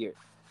is here.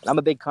 And I'm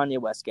a big Kanye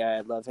West guy.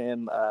 I love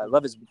him.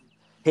 Love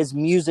his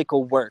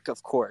musical work,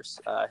 of course.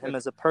 Him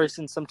as a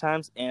person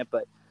sometimes,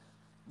 but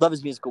love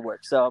his musical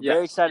work. So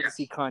very Yes. excited to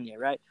see Kanye.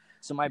 Right.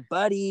 So my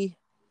buddy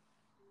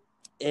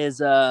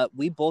is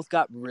we both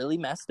got really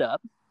messed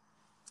up,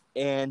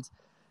 and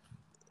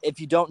if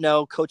you don't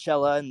know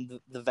Coachella and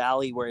the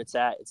valley where it's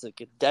at, it's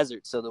like a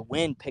desert, so the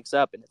wind picks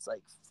up and it's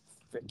like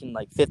freaking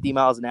like 50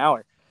 miles an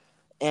hour.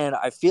 And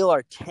I feel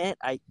our tent,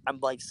 I'm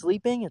like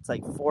sleeping, it's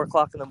like 4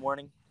 o'clock in the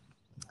morning,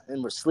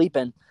 and we're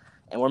sleeping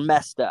and we're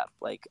messed up,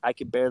 like I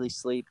could barely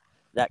sleep,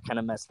 that kind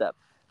of messed up.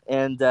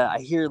 And I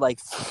hear like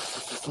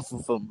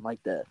like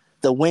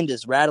the wind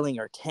is rattling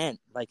our tent,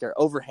 like our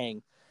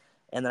overhang.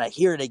 And then I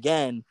hear it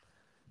again,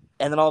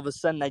 and then all of a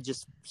sudden I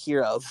just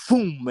hear a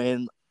boom,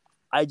 and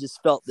I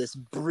just felt this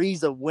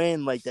breeze of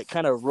wind like that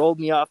kind of rolled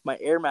me off my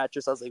air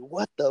mattress. I was like,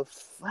 what the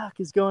fuck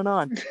is going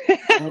on?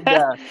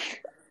 And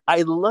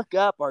I look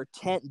up, our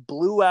tent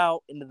blew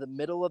out into the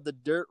middle of the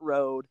dirt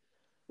road.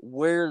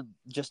 We're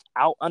just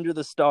out under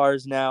the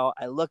stars now.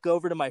 I look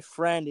over to my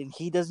friend, and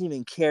he doesn't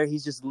even care.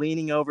 He's just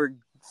leaning over,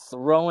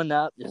 throwing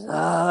up,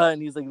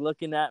 and he's like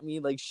looking at me,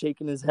 like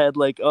shaking his head,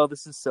 like, oh,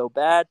 this is so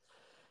bad.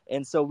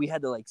 And so we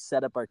had to like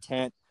set up our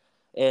tent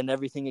and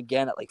everything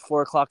again at like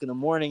 4 o'clock in the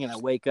morning. And I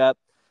wake up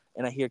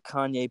and I hear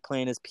Kanye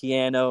playing his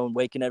piano and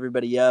waking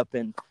everybody up.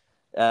 And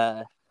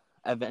I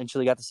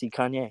eventually got to see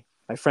Kanye.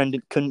 My friend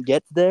couldn't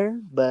get there,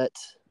 but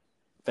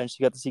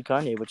eventually got to see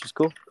Kanye, which is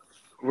cool.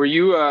 Were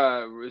you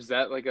was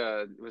that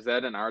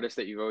an artist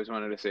that you've always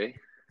wanted to see?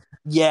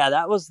 Yeah,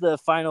 that was the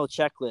final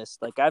checklist.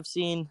 Like I've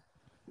seen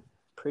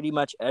pretty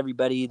much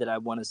everybody that I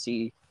want to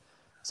see,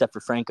 except for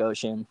Frank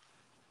Ocean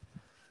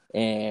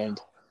and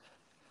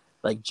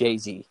like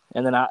Jay-Z,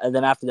 and then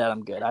after that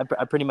I'm good. I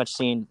pretty much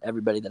seen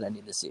everybody that I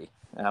need to see,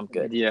 and I'm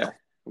good. Yeah.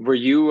 Were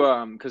you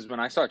because when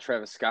I saw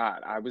Travis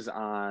Scott,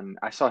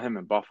 I saw him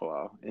in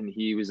Buffalo and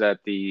he was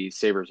at the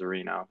Sabres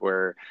Arena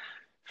where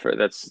for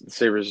that's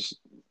Sabres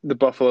the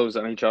Buffalo's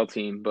NHL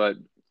team, but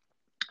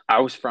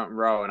I was front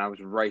row and I was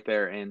right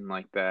there in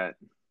like that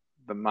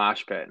the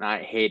mosh pit and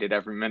I hated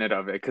every minute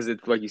of it because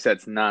it's like you said,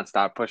 it's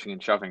nonstop pushing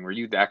and shoving. Were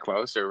you that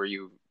close or were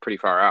you pretty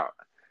far out?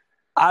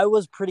 I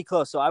was pretty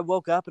close, so I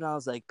woke up and I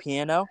was like,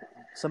 piano,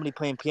 somebody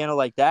playing piano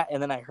like that,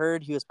 and then I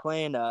heard he was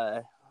playing.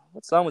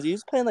 What song was he? He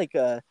was playing like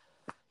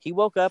he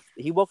woke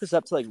us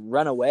up to like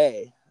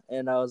Runaway,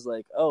 and I was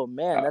like, oh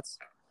man, Uh,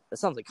 that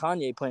sounds like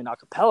Kanye playing a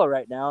cappella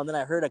right now. And then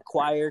I heard a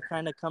choir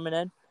kind of coming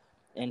in,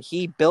 and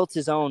he built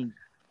his own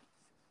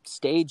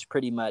stage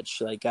pretty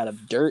much like out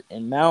of dirt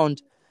and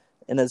mound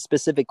in a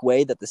specific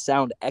way that the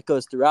sound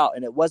echoes throughout,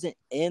 and it wasn't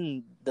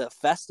in the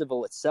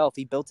festival itself.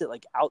 He built it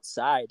like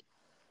outside,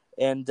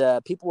 and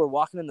people were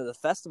walking into the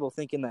festival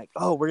thinking like,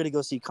 oh, we're gonna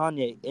go see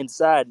Kanye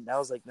inside, and I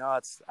was like, no,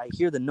 it's I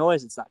hear the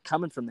noise, it's not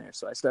coming from there.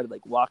 So I started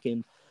like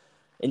walking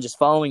and just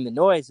following the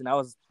noise, and I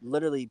was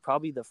literally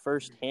probably the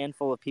first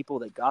handful of people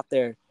that got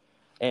there,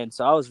 and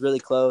so I was really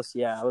close.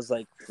 Yeah, I was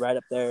like right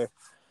up there.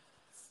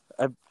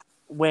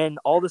 When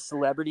all the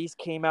celebrities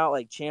came out,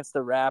 like Chance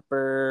the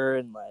Rapper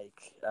and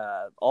like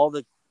all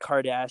the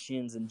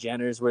Kardashians and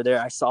Jenners were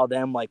there, I saw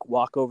them like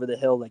walk over the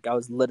hill. Like I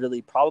was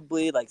literally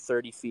probably like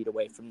 30 feet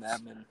away from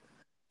them, and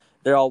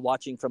they're all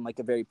watching from like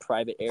a very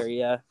private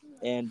area.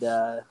 And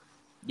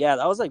yeah,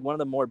 that was like one of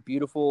the more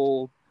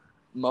beautiful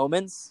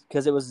moments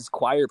because it was his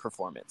choir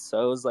performance,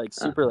 so it was like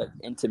uh, super like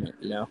intimate,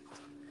 you know.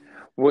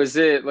 was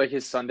it like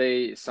his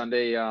Sunday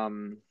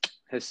Service,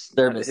 his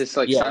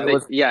like yeah, it Sunday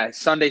was. yeah,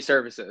 Sunday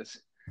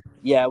services.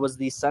 Yeah, it was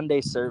the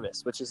Sunday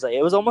service, which is like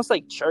it was almost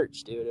like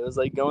church, dude. It was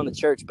like going to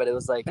church, but it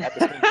was like at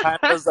the same time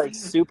it was like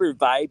super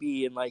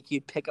vibey, and like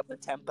he'd pick up the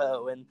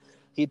tempo and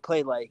he'd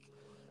play like,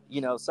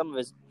 some of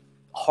his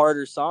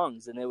harder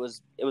songs, and it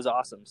was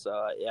awesome.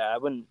 So yeah, I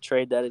wouldn't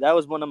trade that. That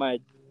was one of my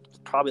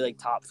probably like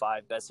top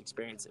 5 best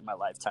experience in my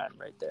lifetime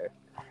right there.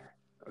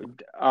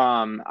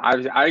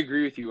 I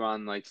agree with you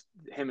on like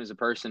him as a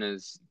person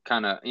is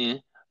kind of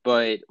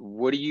but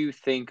what do you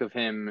think of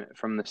him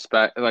from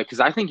the like? Because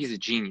I think he's a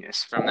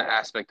genius from the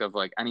aspect of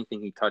like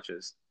anything he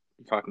touches,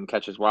 fucking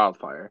catches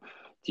wildfire.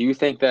 Do you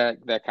think that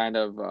that kind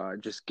of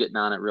just getting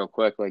on it real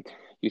quick, like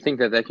you think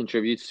that that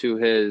contributes to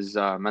his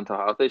mental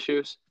health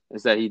issues?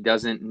 Is that he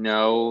doesn't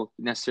know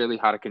necessarily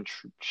how to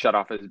shut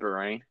off his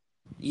brain?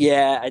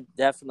 Yeah, I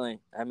definitely.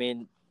 I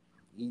mean,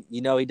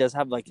 he does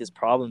have like his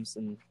problems,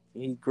 and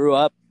he grew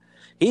up.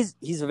 He's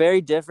a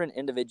very different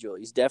individual.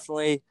 He's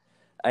definitely.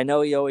 I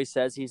know he always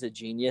says he's a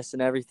genius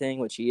and everything,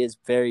 which he is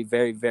very,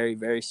 very, very,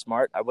 very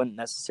smart. I wouldn't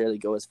necessarily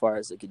go as far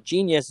as like a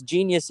genius.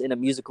 Genius in a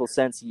musical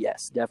sense,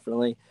 yes,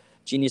 definitely.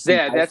 Genius in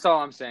Yeah, life, that's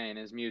all I'm saying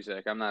is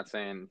music. I'm not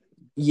saying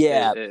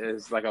yeah. it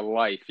is like a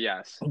life.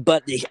 Yes.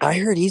 But I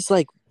heard he's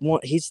like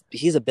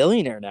he's a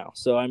billionaire now.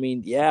 So I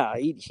mean, yeah,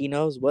 he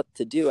knows what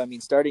to do. I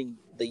mean, starting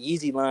the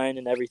Yeezy line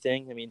and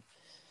everything. I mean,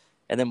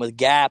 and then with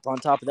Gap on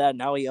top of that,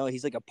 now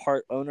he's like a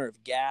part owner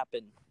of Gap,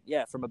 and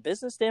yeah, from a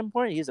business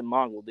standpoint, he's a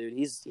Mongol, dude.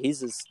 He's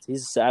a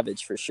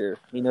savage for sure.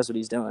 He knows what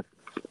he's doing.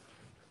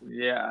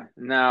 Yeah.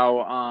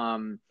 Now,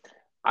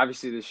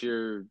 obviously this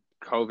year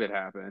COVID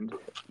happened.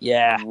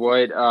 Yeah,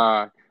 What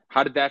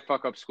how did that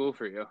fuck up school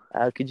for you?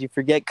 how could you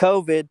forget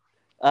COVID?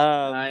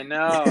 Um, I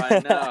know,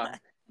 I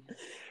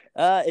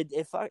know.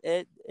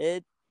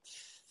 it.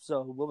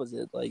 So what was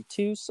it like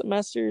 2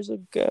 semesters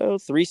ago?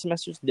 3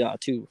 semesters? No,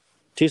 two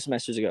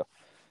semesters ago.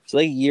 So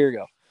like a year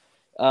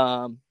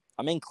ago.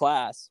 I'm in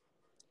class,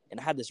 and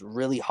I had this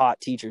really hot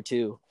teacher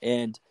too,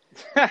 and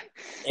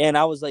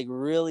I was like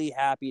really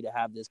happy to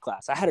have this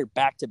class. I had her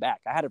back to back.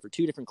 I had her for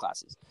 2 different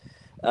classes,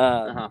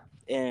 Uh-huh.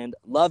 and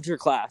loved her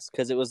class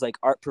because it was like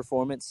art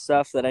performance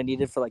stuff that I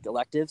needed for like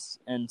electives,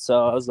 and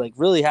so I was like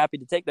really happy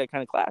to take that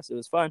kind of class. It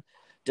was fun.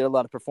 Did a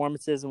lot of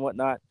performances and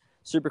whatnot.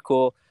 Super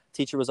cool.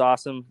 Teacher was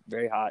awesome.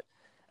 Very hot.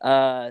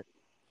 Uh,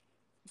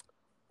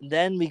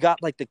 then we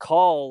got like the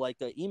call, like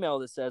the email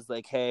that says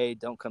like, hey,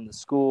 don't come to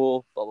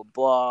school, blah, blah,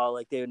 blah.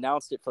 Like they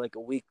announced it for like a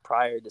week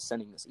prior to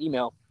sending this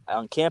email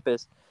on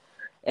campus.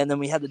 And then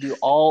we had to do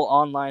all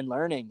online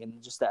learning,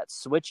 and just that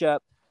switch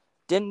up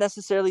didn't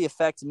necessarily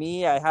affect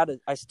me. I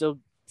still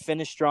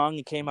finished strong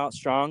and came out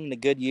strong in a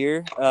good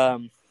year.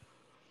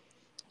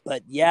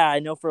 But yeah, I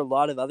know for a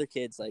lot of other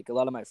kids, like a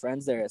lot of my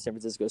friends there at San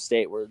Francisco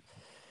State, were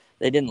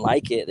they didn't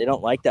like it. They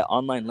don't like that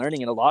online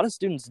learning, and a lot of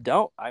students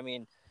don't. I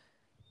mean,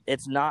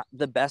 it's not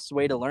the best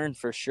way to learn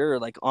for sure.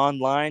 Like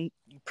online,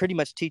 you pretty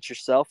much teach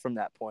yourself from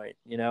that point,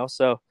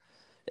 So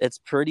it's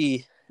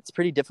pretty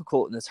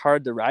difficult, and it's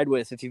hard to ride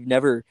with if you've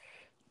never,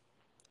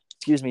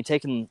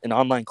 taken an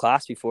online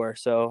class before.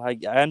 So I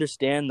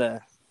understand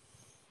the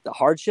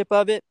hardship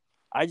of it.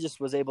 I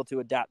just was able to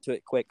adapt to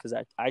it quick because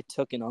I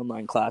took in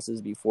online classes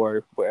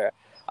before where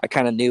I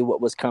kind of knew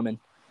what was coming.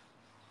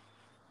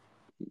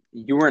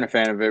 You weren't a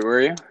fan of it,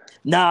 were you?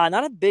 Nah,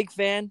 not a big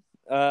fan.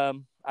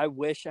 I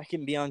wish I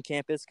can be on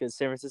campus because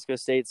San Francisco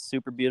State's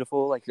super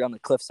beautiful. Like you're on the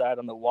cliffside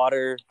on the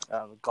water.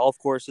 The golf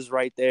course is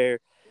right there.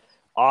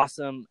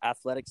 Awesome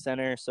athletic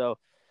center. So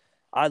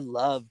I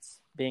loved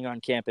being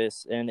on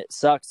campus, and it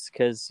sucks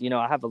because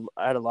I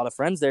had a lot of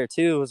friends there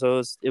too.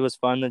 So it was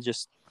fun to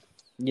just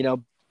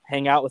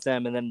hang out with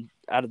them, and then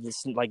out of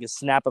this like a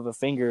snap of a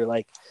finger,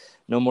 like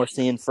no more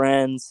seeing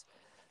friends,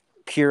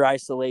 pure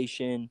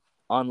isolation,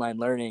 online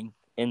learning,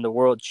 and the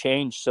world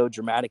changed so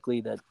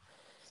dramatically that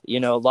a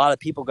lot of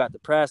people got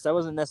depressed. I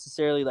wasn't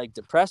necessarily like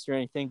depressed or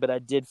anything, but I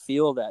did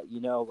feel that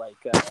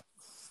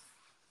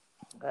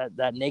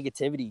that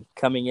negativity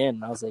coming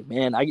in. I was like,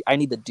 man, I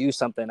need to do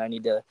something.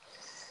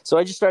 So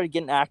I just started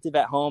getting active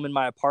at home in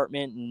my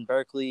apartment in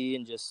Berkeley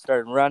and just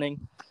started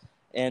running.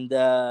 And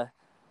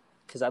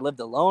because I lived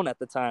alone at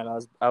the time,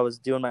 I was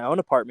doing my own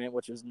apartment,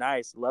 which was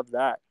nice. Loved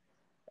that.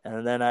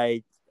 And then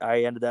I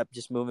ended up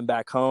just moving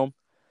back home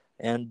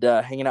and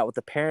hanging out with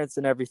the parents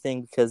and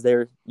everything because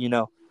they're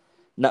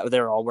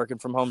they're all working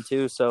from home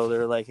too. So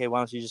they're like, hey, why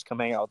don't you just come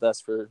hang out with us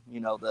for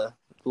the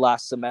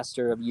last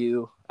semester of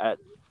you at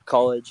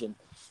college, and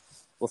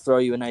we'll throw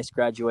you a nice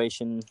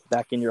graduation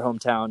back in your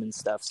hometown and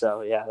stuff.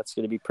 So yeah, that's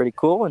going to be pretty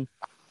cool. And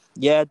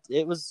yeah,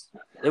 it was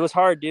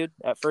hard, dude.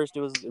 At first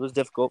it was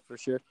difficult for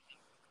sure.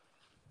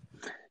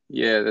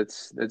 Yeah,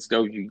 that's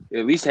dope. You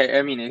at least,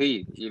 I mean,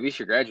 hey, at least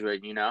you're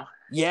graduating,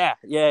 Yeah.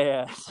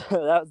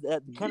 So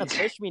that kind of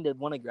pushed me to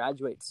want to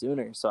graduate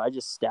sooner. So I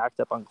just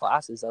stacked up on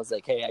classes. I was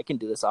like, hey, I can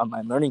do this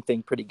online learning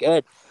thing pretty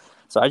good.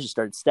 So I just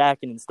started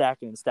stacking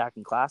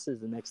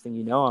classes. The next thing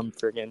you know, I'm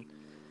friggin'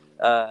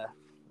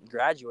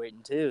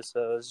 graduating too.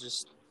 So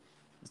it's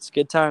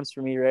good times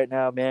for me right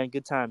now, man.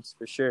 Good times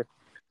for sure.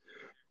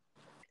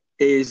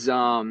 Is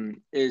Cal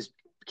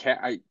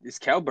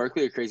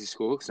Berkeley a crazy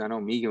school? Because I know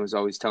Megan was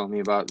always telling me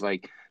about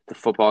like the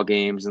football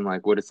games and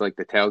like what it's like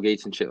the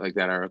tailgates and shit like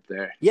that are up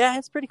there. Yeah,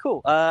 it's pretty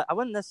cool. I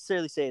wouldn't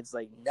necessarily say it's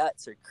like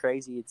nuts or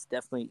crazy. It's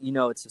definitely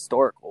it's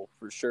historical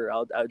for sure. I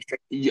would say,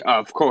 Yeah,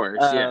 of course,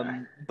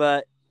 yeah.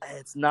 but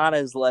it's not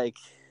as like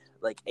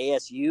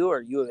ASU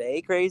or U of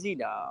A crazy.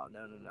 No.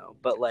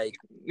 But like,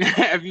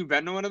 Have you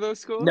been to one of those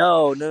schools?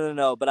 No.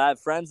 But I have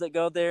friends that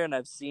go there, and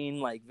I've seen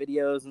like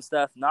videos and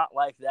stuff. Not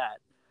like that.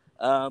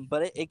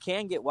 But it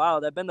can get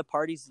wild. I've been to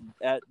parties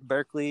at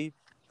Berkeley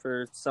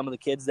for some of the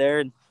kids there,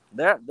 and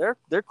they're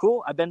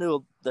cool. I've been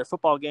to their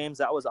football games.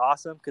 That was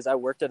awesome because I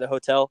worked at a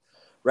hotel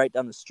right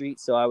down the street,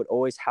 so I would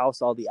always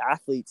house all the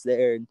athletes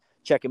there and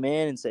check them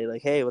in and say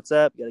like, "Hey, what's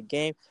up? You got a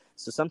game?"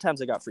 So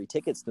sometimes I got free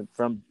tickets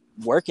from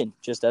working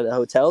just at a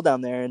hotel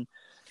down there, and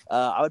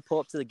I would pull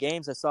up to the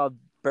games. I saw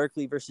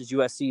Berkeley versus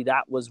USC.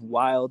 That was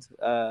wild.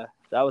 That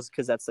was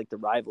because that's like the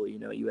rival.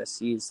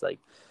 USC is like.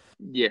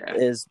 Yeah,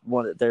 Is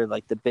one they're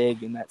like the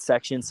big in that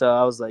section. So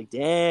I was like,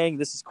 dang,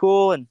 this is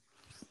cool. And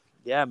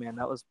yeah, man,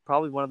 that was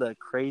probably one of the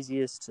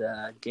craziest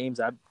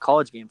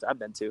college games I've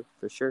been to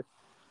for sure.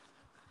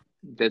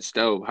 that's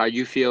dope. How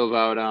you feel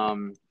about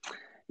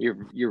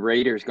your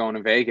Raiders going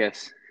to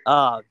Vegas?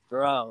 Oh,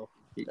 bro.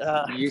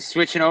 You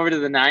switching over to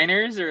the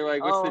Niners or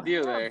like what's the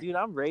deal there? Dude,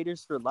 I'm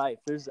Raiders for life.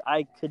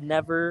 I could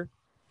never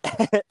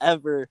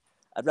ever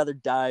I'd rather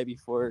die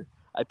before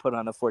I put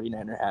on a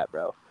 49er hat,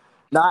 bro.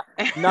 Not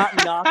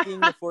knocking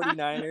the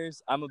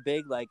 49ers. I'm a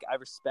big, I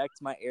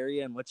respect my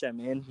area in which I'm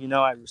in.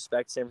 I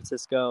respect San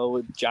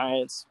Francisco,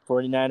 Giants,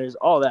 49ers,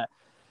 all that.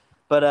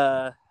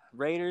 But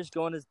Raiders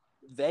going to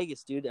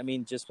Vegas, dude. I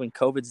mean, just when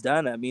COVID's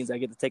done, that means I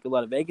get to take a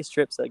lot of Vegas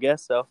trips, I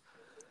guess. So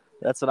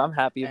that's what I'm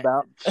happy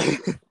about.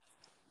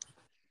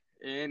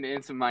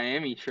 and some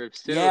Miami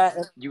trips too. Yeah.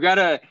 You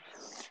gotta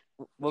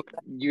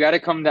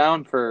come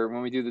down for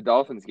when we do the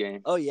Dolphins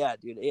game. Oh yeah,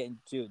 dude.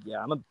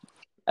 Yeah.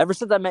 Ever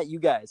since I met you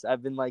guys,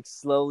 I've been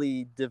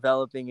slowly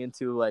developing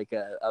into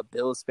a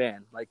Bills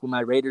fan. Like when my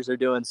Raiders are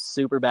doing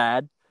super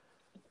bad,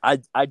 I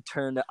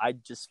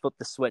just flip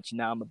the switch. And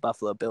now I'm a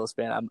Buffalo Bills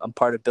fan. I'm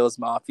part of Bills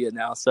Mafia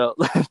now. So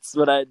that's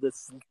what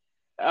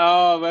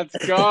Oh, let's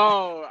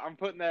go! I'm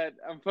putting that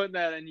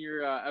in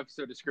your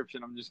episode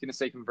description. I'm just gonna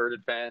say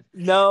converted fan.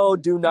 No,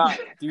 do not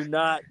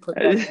put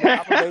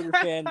that. I'm a Raider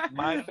fan.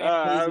 My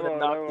fan is gonna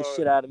knock the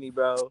shit out of me,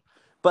 bro.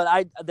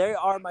 But they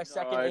are my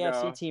second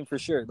AFC team for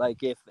sure.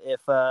 Like if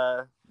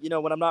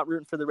when I'm not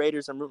rooting for the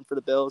Raiders, I'm rooting for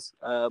the Bills.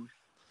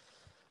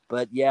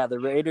 But yeah, the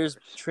Raiders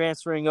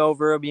transferring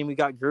over. I mean, we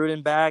got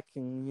Gruden back,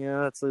 and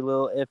that's a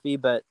little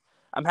iffy, but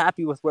I'm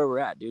happy with where we're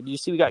at, dude. You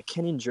see, we got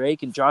Kenyon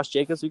Drake and Josh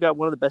Jacobs. We got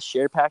one of the best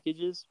share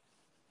packages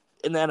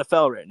in the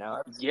NFL right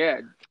now. Yeah,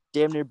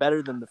 damn near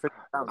better than the freaking.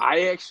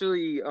 I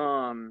actually,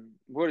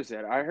 what is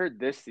that? I heard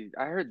this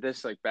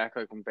back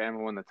when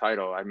Bama won the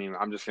title. I mean,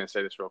 I'm just gonna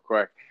say this real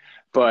quick,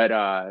 but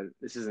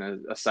this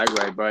isn't a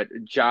segue. But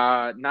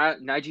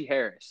Najee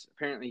Harris,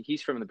 apparently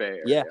he's from the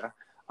Bay Area. Yeah.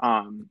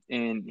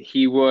 And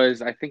he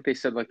was, I think they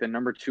said the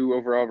number 2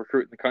 overall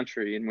recruit in the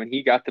country. And when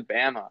he got to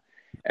Bama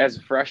as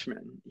a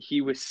freshman,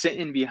 he was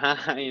sitting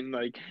behind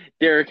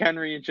Derrick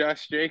Henry and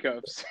Josh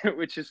Jacobs,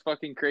 which is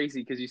fucking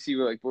crazy because you see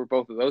where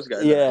both of those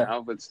guys are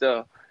now, but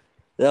still.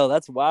 No,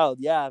 that's wild.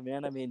 Yeah,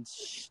 man. I mean,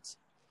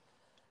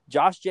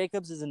 Josh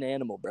Jacobs is an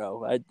animal,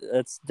 bro.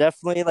 That's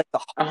definitely like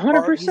A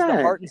hundred he's the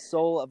percent. heart and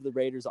soul of the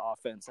Raiders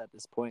offense at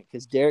this point.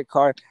 Because Derek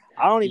Carr,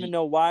 I don't even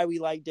know why we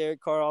like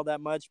Derek Carr all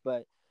that much,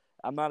 but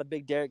I'm not a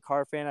big Derek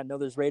Carr fan. I know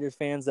there's Raiders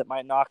fans that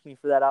might knock me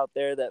for that out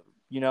there that,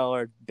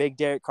 are big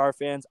Derek Carr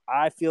fans.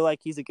 I feel like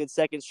he's a good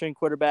second string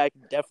quarterback.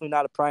 Definitely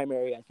not a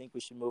primary. I think we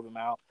should move him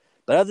out.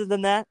 But other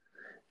than that,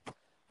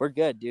 we're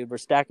good, dude. We're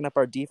stacking up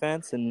our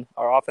defense, and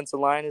our offensive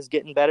line is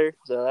getting better,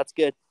 so that's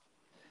good.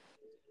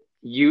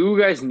 You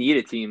guys need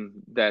a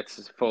team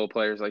that's full of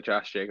players like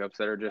Josh Jacobs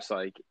that are just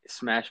like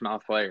smash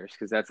mouth players,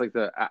 because that's like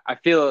I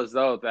feel as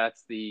though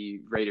that's the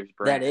Raiders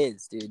brand. That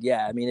is, dude.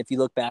 Yeah, I mean, if you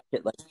look back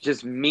at like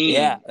just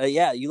mean.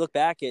 You look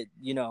back at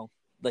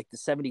like the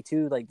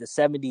 72, like the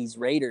 70s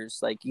Raiders,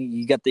 like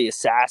you got the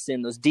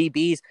assassin, those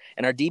DBs,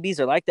 and our DBs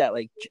are like that.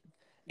 Like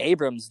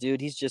Abrams,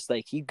 dude, he's just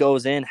like, he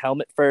goes in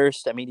helmet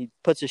first. I mean, he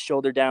puts his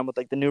shoulder down with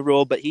like the new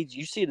rule, but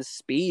you see the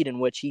speed in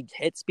which he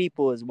hits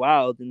people is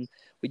wild. And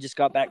we just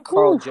got back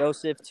Carl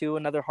Joseph too,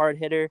 another hard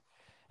hitter.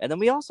 And then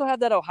we also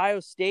have that Ohio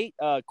State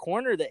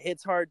corner that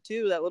hits hard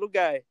too. That little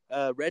guy,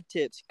 Red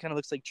Tips, he kind of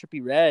looks like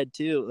Trippy Red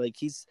too. Like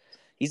he's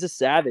a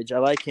savage. I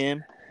like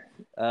him.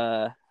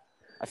 I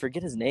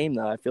forget his name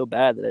though. I feel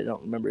bad that I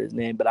don't remember his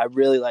name, but I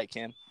really like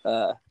him.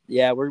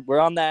 Yeah, we're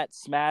on that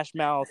smash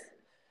mouth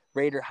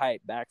Raider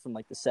hype back from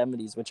like the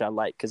 70s, which I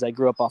like because I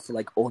grew up off of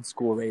like old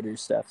school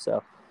Raiders stuff.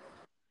 So,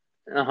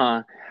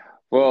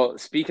 Well,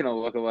 speaking of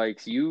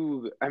lookalikes,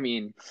 I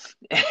mean,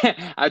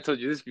 I told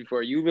you this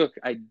before. You look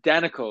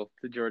identical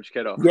to George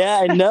Kittle.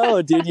 Yeah, I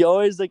know, dude. You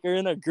always like are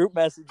in a group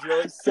message. You're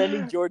always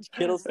sending George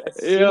Kittle as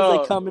soon as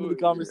they come into the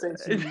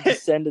conversation. You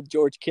just send a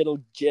George Kittle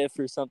GIF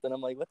or something.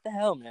 I'm like, what the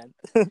hell, man?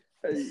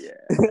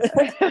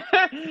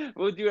 Yeah.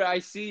 Well, dude, I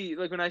see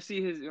when I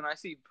see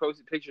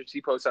pictures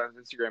he posts on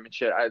his Instagram and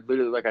shit. I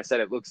literally, like I said,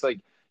 it looks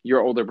like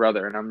your older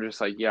brother, and I'm just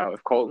like, yeah,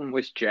 if Colton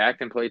was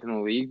jacked and played in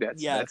the league,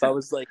 that's if I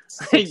was like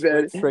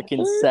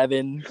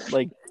 6'7",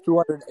 like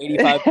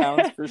 285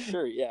 pounds for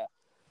sure, yeah.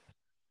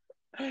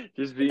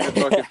 Just being a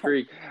fucking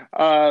freak.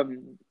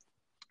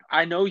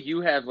 I know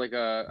you have like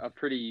a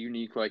pretty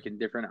unique, like, and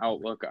different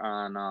outlook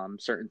on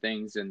certain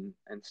things and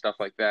stuff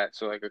like that.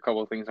 So like a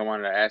couple of things I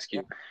wanted to ask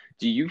you.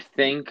 Do you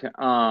think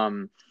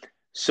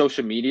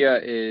social media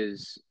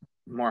is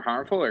more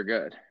harmful or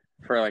good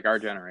for like our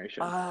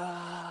generation?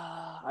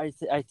 I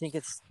think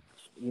it's,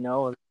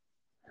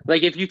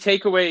 like if you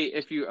take away,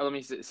 let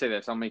me say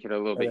this, I'll make it a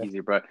little bit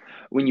easier. But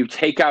when you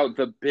take out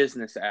the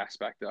business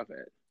aspect of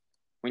it,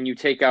 when you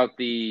take out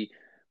the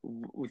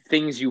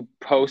things you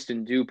post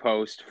and do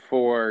post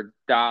for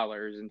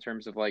dollars in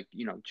terms of like,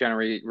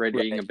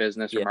 generating a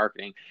business or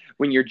marketing,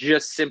 when you're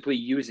just simply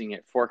using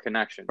it for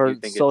connection, do you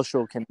think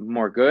social it's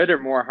more good or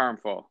more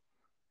harmful?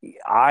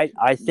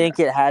 I think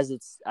it has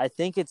I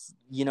think it's,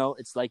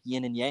 it's like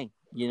yin and yang,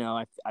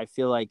 I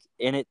feel like,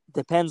 and it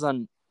depends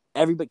on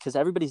everybody because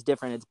everybody's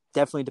different. It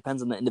definitely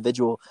depends on the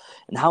individual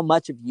and how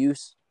much of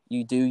use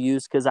you do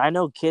use, because I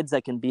know kids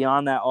that can be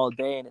on that all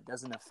day and it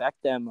doesn't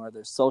affect them or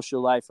their social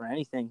life or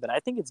anything, but I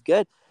think it's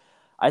good.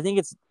 I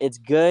think it's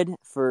good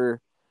for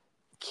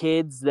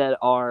kids that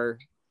are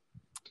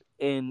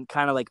in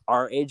kind of like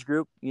our age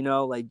group,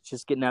 like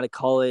just getting out of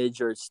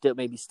college or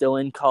still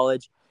in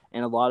college,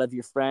 and a lot of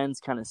your friends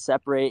kind of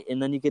separate,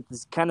 and then you get to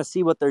kind of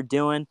see what they're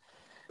doing,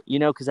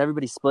 because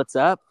everybody splits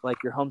up,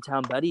 like your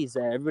hometown buddies,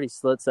 everybody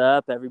splits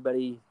up,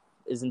 everybody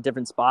is in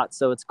different spots,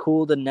 so it's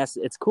cool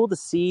to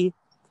see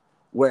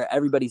where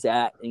everybody's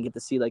at and get to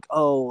see like,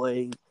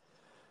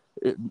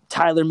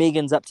 Tyler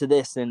Megan's up to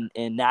this in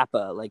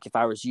Napa. Like if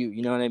I was you,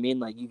 you know what I mean?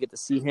 Like you get to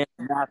see him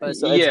in Napa.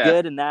 So it's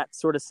good in that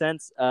sort of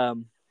sense.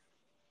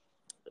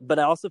 But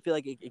I also feel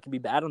like it can be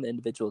bad on the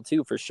individual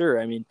too, for sure.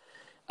 I mean,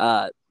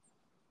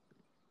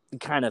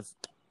 kind of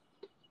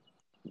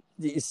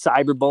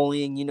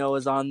cyberbullying,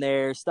 is on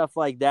there, stuff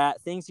like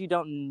that. Things you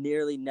don't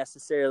nearly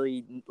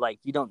necessarily like,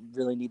 you don't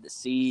really need to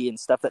see, and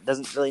stuff that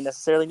doesn't really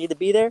necessarily need to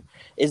be there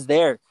is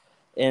there.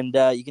 And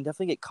you can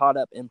definitely get caught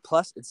up. And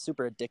plus, it's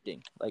super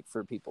addicting, like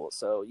for people.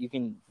 So you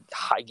can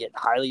get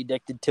highly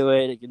addicted to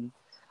it.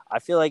 I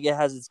feel like it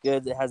has its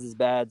goods, it has its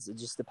bads. It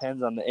just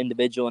depends on the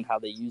individual and how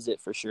they use it,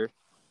 for sure.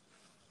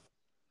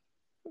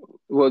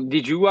 Well,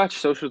 did you watch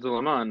Social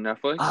Dilemma on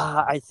Netflix?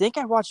 I think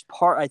I watched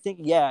part. I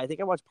think I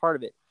watched part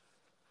of it.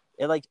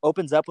 It like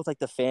opens up with like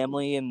the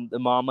family, and the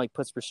mom like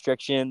puts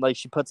restriction, like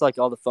she puts like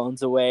all the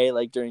phones away,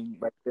 like during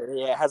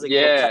it has like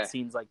little cut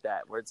scenes like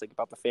that where it's like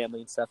about the family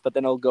and stuff, but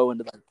then it'll go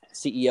into like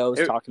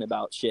CEOs talking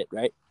about shit,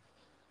 right?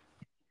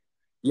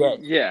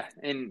 Yeah,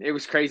 and it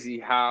was crazy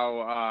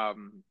how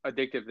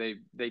addictive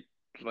they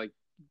like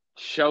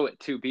show it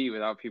to be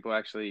without people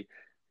actually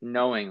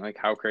knowing like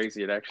how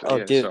crazy it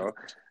actually is. Dude. So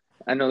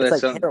I know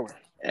that's like some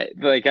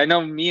like I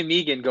know me and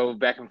Megan go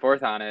back and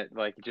forth on it,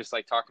 like just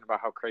like talking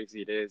about how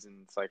crazy it is, and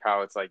it's like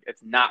how it's like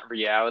it's not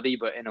reality,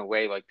 but in a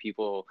way like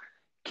people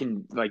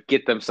can like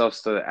get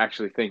themselves to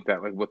actually think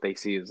that like what they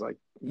see is like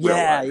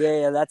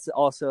yeah. That's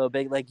also a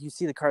big, like you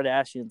see the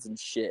Kardashians and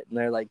shit, and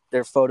they're like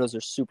their photos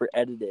are super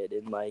edited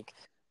and like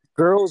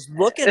girls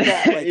look at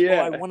that like, oh,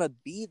 I Yeah. want to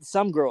be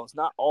some girls,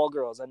 not all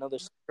girls. I know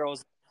there's some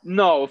girls,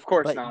 No, of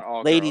course but not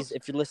all ladies, girls.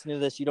 if you're listening to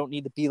this, you don't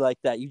need to be like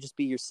that. You just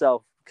be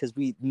yourself because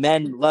we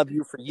men love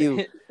you for you.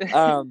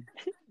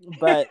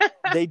 But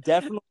they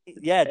definitely,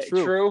 yeah,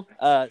 true, True.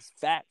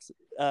 facts.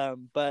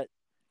 But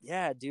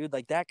yeah, dude,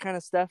 like that kind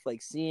of stuff,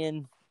 like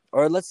seeing,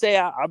 or let's say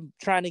I'm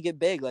trying to get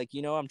big, like,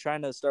 you know, I'm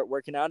trying to start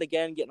working out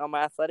again, getting on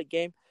my athletic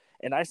game.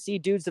 And I see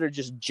dudes that are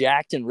just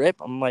jacked and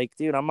ripped. I'm like,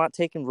 dude, I'm not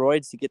taking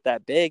roids to get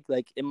that big,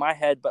 like in my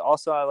head. But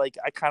also, I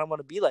kind of want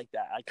to be like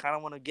that. I kind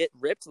of want to get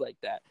ripped like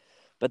that.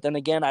 But then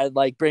again, I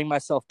like bring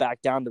myself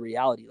back down to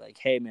reality. Like,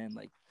 hey, man,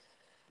 like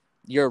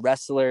you're a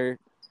wrestler.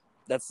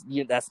 That's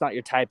not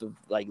your type of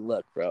like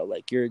look, bro.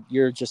 Like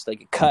you're just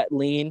like a cut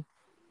lean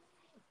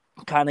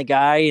kind of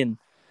guy, and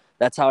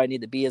that's how I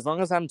need to be. As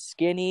long as I'm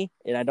skinny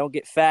and I don't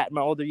get fat in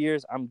my older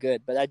years, I'm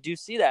good. But I do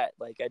see that,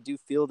 like I do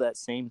feel that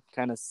same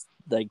kind of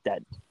like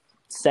that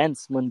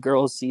sense when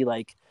girls see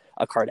like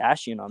a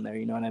Kardashian on there.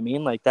 You know what I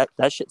mean? Like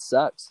that shit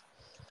sucks.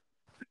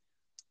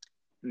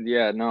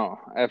 Yeah, no,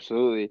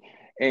 absolutely.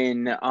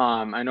 And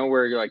I know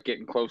we're like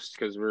getting close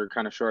because we're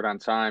kind of short on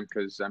time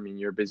because I mean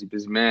you're a busy,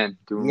 busy man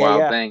doing Yeah,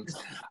 wild yeah. things.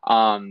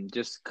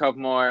 Just a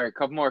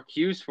couple more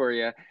cues for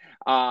you.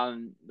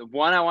 The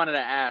one I wanted to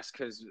ask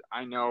because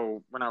I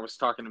know when I was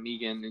talking to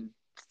Megan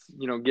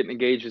and getting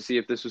engaged to see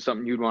if this was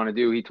something you'd want to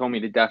do, he told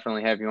me to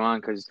definitely have you on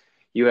because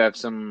you have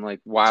some like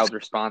wild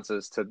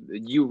responses to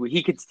you.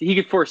 He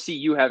could foresee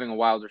you having a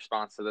wild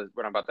response to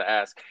what I'm about to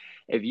ask.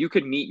 If you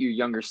could meet your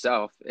younger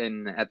self,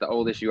 and at the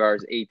oldest you are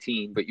is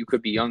 18, but you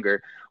could be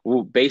younger,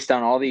 well, based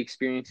on all the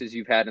experiences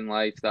you've had in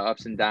life, the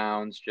ups and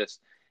downs, just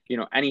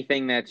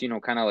anything that's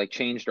kind of like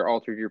changed or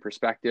altered your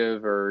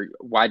perspective or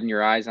widened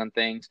your eyes on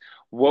things,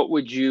 what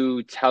would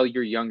you tell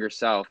your younger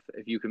self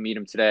if you could meet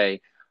him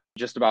today,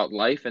 just about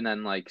life, and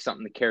then like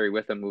something to carry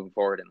with him moving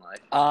forward in life?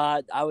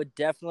 I would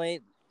definitely.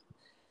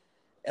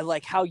 And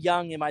like, how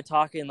young am I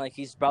talking? Like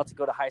he's about to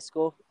go to high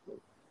school. Like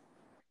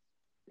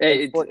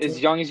It's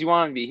as 14. young as you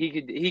want to be.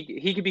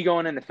 He could be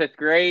going into fifth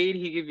grade.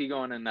 He could be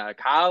going into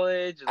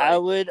college. I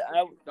Like would.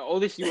 the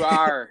oldest you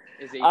are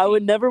is I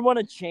would 18. never want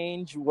to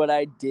change what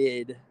I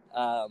did.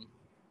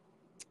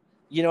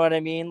 You know what I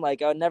mean?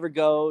 Like I would never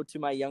go to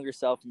my younger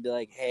self and be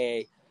like,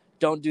 "Hey,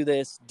 don't do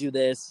this, do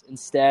this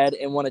instead,"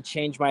 and want to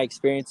change my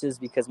experiences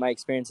because my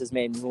experiences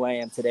made me who I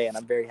am today, and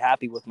I'm very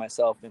happy with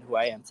myself and who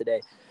I am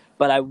today.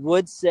 But I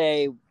would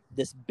say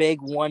this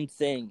big one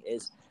thing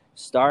is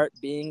start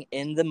being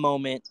in the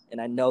moment,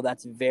 and I know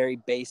that's very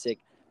basic,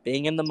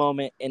 being in the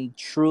moment and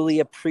truly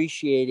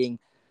appreciating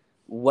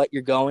what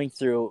you're going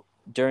through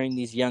during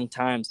these young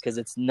times because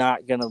it's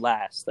not going to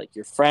last. Like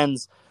your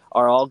friends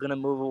are all going to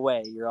move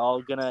away.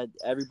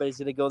 Everybody's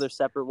going to go their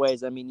separate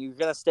ways. I mean, you're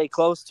going to stay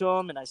close to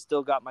them, and I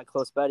still got my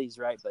close buddies,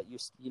 right? But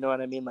you know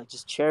what I mean? Like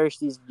just cherish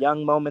these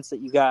young moments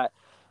that you got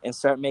and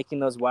start making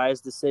those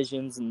wise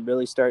decisions and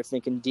really start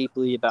thinking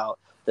deeply about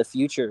the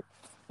future.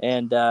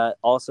 And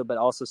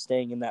also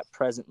staying in that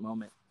present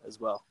moment as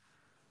well.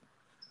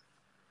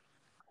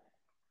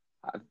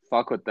 I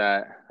fuck with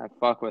that. I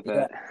fuck with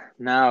Yeah. it.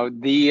 Now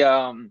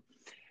the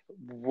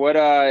what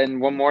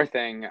and one more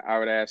thing I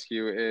would ask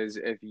you is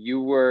if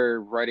you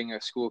were writing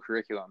a school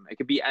curriculum, it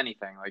could be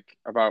anything, like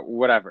about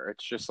whatever.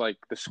 It's just like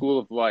the school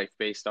of life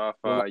based off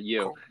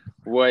you.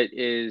 What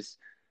is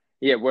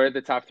what are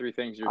the top three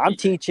things you're I'm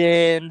teaching?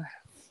 teaching.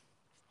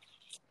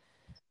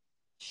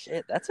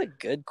 Shit, that's a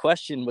good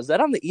question. Was that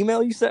on the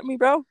email you sent me,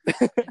 bro?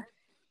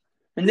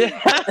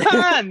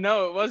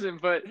 No, it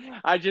wasn't, but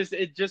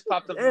it just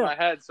popped up in Yeah. my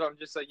head, so I'm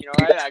just like,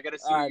 I gotta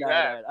see All what right, you all right,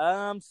 have.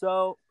 all right.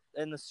 So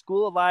in the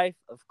School of Life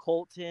of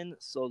Colton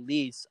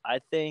Solis, I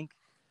think,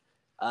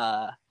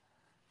 uh,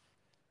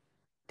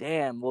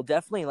 damn, well,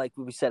 definitely like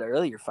we said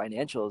earlier,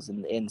 financials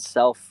and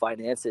self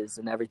finances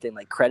and everything,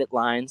 like credit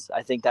lines.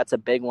 I think that's a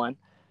big one.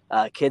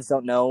 Kids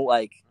don't know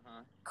like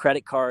Uh-huh.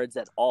 credit cards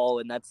at all,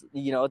 and that's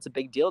it's a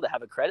big deal to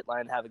have a credit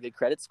line, have a good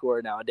credit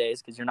score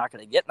nowadays because you're not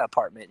going to get an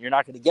apartment, you're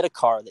not going to get a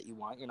car that you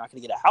want, you're not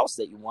going to get a house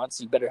that you want,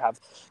 so you better have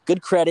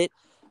good credit.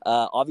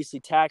 Obviously,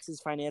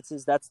 taxes,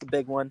 finances, that's the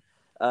big one.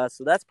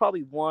 So that's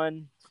probably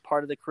one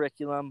part of the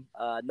curriculum.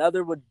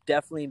 Another would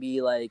definitely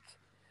be like,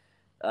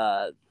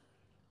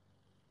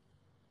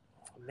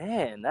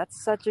 man,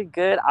 that's such a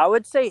good. I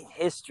would say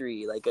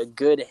history, like a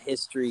good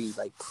history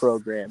like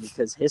program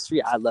because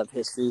history. I love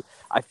history.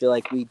 I feel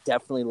like we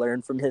definitely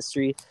learn from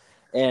history,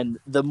 and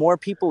the more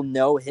people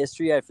know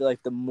history, I feel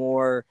like the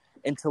more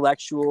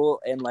intellectual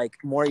and like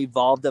more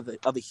evolved of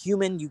a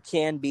human you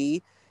can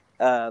be.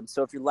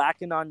 So if you're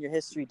lacking on your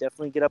history,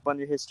 definitely get up on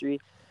your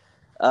history.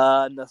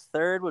 And the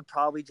third would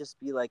probably just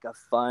be like a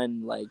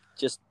fun, like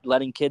just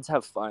letting kids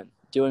have fun,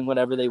 doing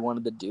whatever they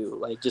wanted to do,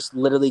 like just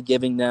literally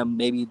giving them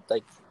maybe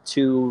like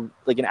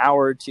an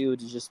hour or two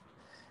to just,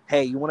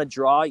 hey, you want to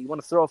draw, you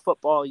want to throw a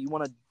football, you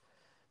want to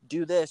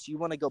do this, you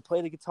want to go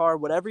play the guitar,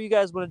 whatever you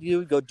guys want to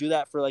do, go do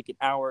that for like an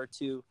hour or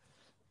two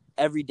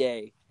every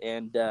day.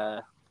 And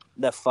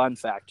the fun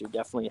factor,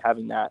 definitely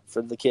having that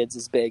for the kids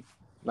is big.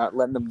 Not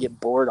letting them get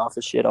bored off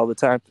of shit all the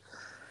time.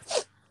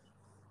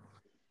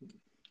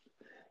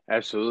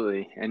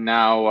 Absolutely. And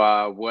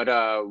now, what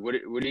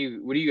do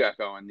you got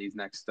going these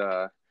next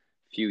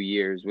few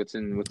years? What's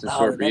in Oh,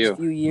 store the for next you?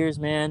 few years,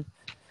 man.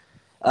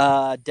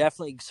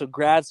 Definitely. So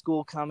grad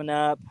school coming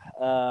up.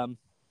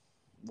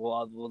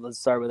 Well, let's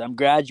start with I'm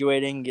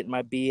graduating, getting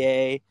my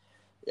BA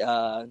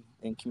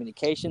in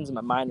communications and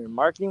my minor in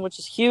marketing, which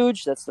is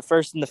huge. That's the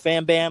first in the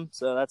fam bam,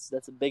 so that's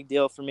a big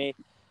deal for me.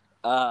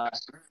 Uh,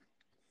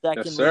 Yes,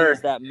 Secondly,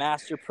 is sir. that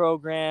master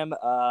program.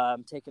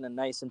 I'm taking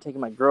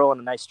my girl on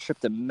a nice trip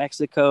to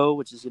Mexico,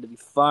 which is going to be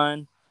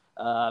fun.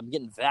 I'm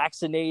getting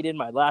vaccinated,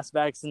 my last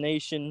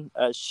vaccination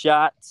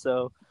shot,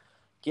 so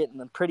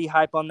getting pretty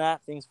hype on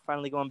that. Things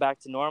finally going back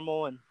to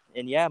normal, and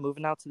yeah,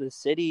 moving out to the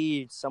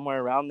city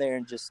somewhere around there,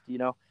 and just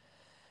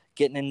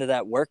getting into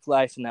that work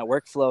life and that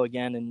workflow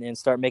again, and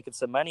start making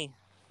some money.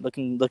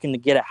 Looking to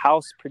get a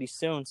house pretty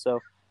soon. So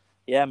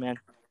yeah, man.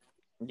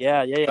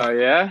 Yeah. Oh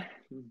yeah,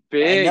 I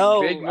big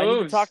know. I need to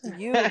moves. talk to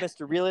you,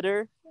 Mr.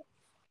 Realtor.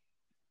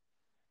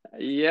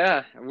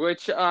 Yeah,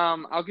 which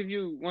I'll give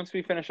you once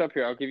we finish up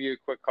here. I'll give you a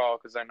quick call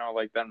because I know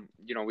like then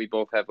we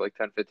both have like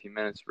 10-15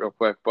 minutes real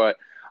quick. But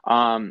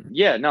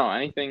yeah, no,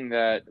 anything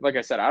that like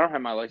I said, I don't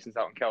have my license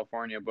out in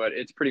California, but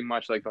it's pretty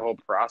much like the whole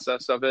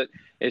process of it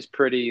is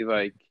pretty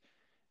like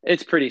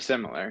it's pretty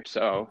similar.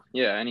 So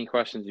yeah, any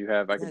questions you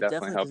have, I could Yeah,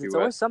 definitely definitely, help because you it's with.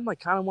 always something I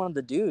kind of wanted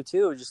to do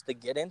too, just to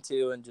get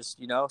into and just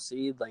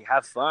see, like,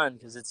 have fun,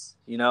 because it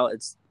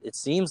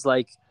seems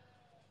like,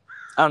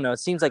 I don't know, it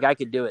seems like I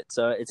could do it,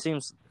 so it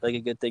seems like a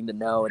good thing to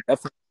know. And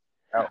definitely,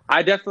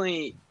 I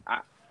definitely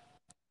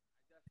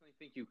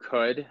think you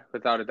could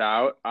without a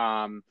doubt.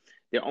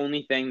 The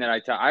only thing that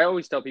I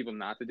always tell people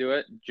not to do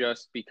it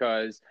just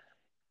because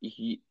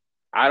he,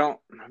 I don't,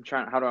 I'm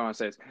trying, how do I want to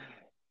say this?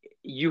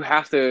 You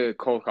have to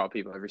cold call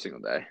people every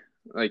single day.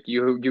 Like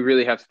you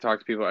really have to talk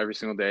to people every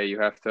single day. You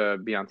have to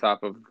be on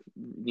top of,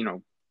 you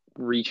know,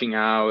 reaching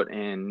out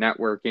and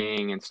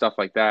networking and stuff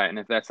like that. And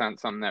if that's not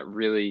something that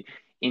really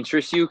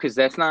interests you, because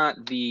that's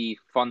not the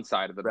fun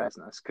side of the right.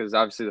 business, because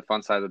obviously the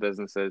fun side of the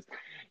business is,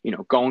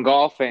 going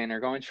golfing or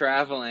going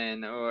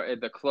traveling or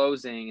the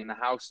closing and the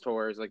house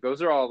tours. Like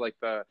those are all like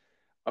the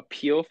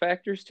appeal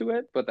factors to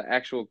it, but the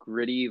actual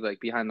gritty, like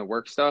behind the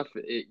work stuff,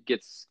 it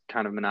gets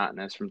kind of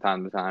monotonous from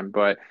time to time.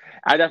 But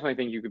I definitely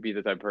think you could be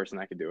the type of person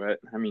that could do it.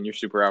 I mean, you're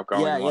super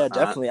outgoing Yeah, and yeah, whatnot,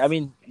 definitely. I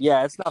mean,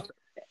 yeah, it's not.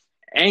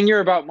 and you're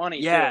about money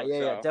Yeah, too. yeah.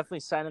 So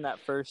Definitely signing that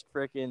first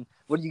freaking.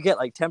 What do you get?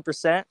 Like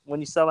 10% when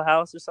you sell a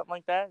house or something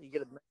like that? You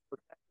get a.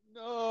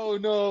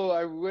 no,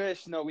 I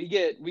wish. No, we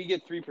get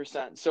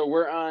 3%. So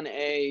we're on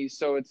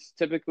so it's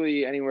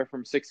typically anywhere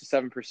from 6 to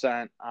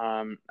 7%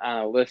 on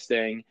a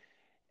listing,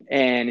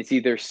 and it's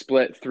either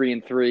split 3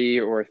 and 3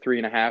 or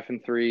 3.5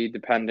 and 3,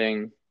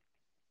 depending,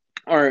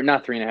 or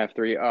not 3.5,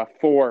 3,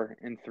 4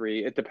 and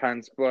 3. It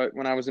depends. But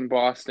when I was in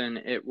Boston,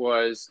 it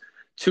was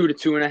 2 to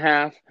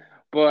 2.5.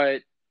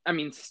 But I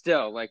mean,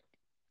 still, like,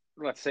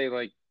 let's say,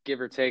 like, give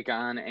or take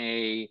on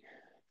a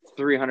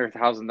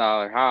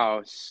 $300,000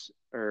 house,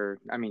 or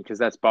I mean, because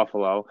that's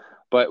Buffalo.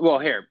 But well,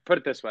 here, put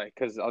it this way,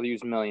 because I'll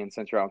use million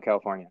since you're out in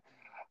California.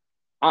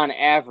 On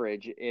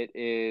average, it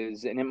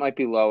is, and it might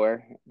be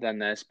lower than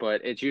this,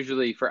 but it's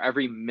usually for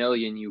every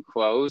million you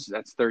close,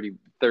 that's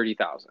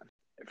 30,000.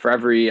 For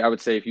every, I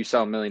would say, if you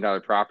sell $1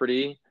 million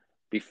property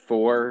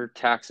before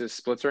taxes,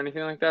 splits, or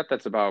anything like that,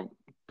 that's about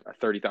a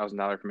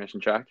 $30,000 commission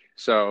check.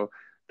 So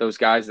those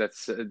guys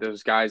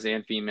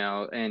and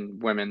female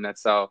and women that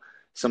sell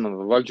some of the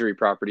luxury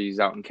properties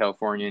out in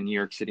California and New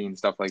York City and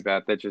stuff like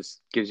that, that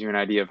just gives you an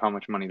idea of how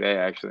much money they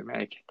actually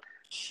make.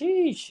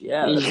 Sheesh.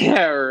 Yeah, that's a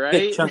Yeah,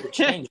 big right. chunk of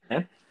change,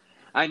 man.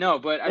 I know,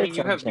 but I Big mean, you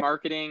chunk of have change.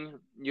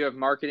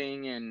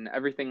 marketing, and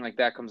everything like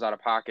that comes out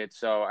of pocket.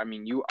 So, I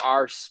mean, you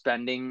are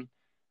spending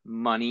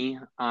money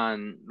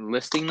on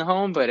listing the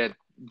home, but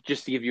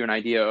just to give you an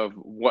idea of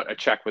what a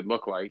check would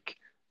look like,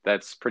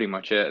 that's pretty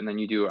much it. And then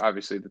you do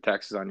obviously the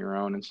taxes on your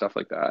own and stuff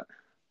like that.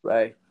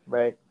 Right,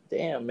 right.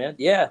 Damn, man.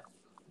 Yeah,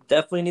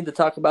 definitely need to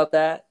talk about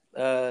that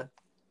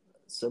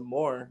some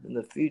more in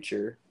the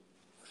future.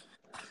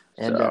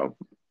 And So,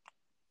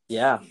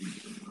 yeah.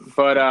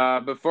 but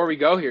before we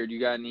go here, do you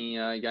got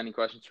any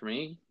questions for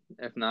me?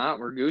 If not,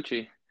 we're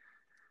Gucci.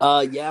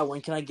 Yeah,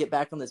 when can I get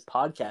back on this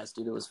podcast,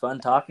 dude? It was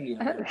fun talking to you,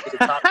 man. We need to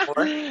talk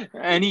more.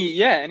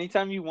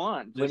 Anytime you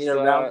want. Just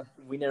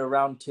We need a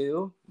round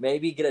two.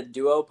 Maybe get a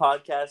duo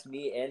podcast,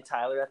 me and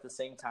Tyler at the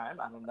same time.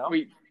 I don't know.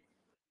 we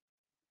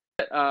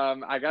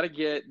I gotta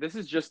get this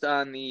is just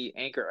on the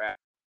Anchor app,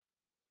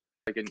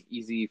 like an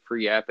easy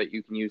free app that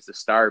you can use to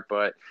start.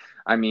 But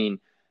I mean,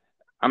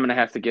 I'm gonna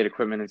have to get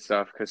equipment and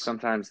stuff because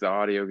sometimes the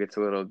audio gets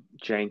a little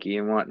janky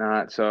and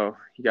whatnot. So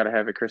you gotta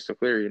have it crystal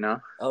clear.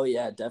 Oh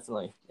yeah,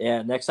 definitely.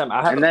 Yeah, next time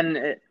I have And a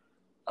then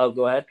oh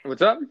go ahead.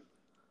 what's up?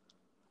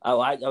 Oh,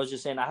 I was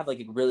just saying I have like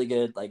a really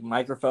good like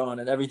microphone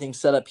and everything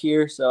set up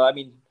here. So I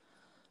mean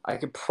I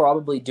could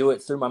probably do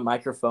it through my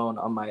microphone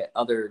on my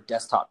other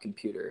desktop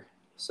computer.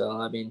 So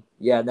I mean,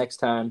 yeah, next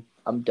time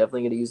I'm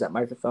definitely gonna use that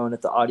microphone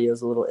if the audio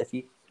is a little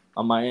iffy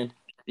on my end.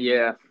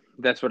 Yeah,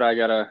 that's what I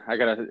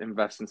gotta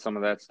invest in some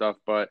of that stuff.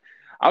 But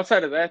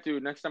outside of that,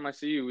 dude, next time I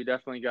see you, we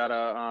definitely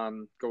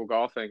gotta go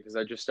golfing because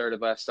I just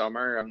started last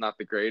summer. I'm not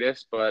the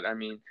greatest, but I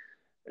mean,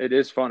 it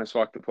is fun as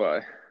fuck to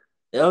play.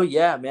 Oh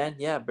yeah, man.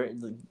 Yeah,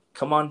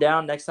 come on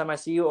down next time I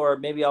see you, or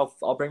maybe I'll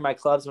bring my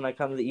clubs when I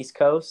come to the East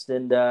Coast,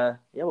 and yeah,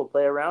 we'll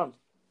play around.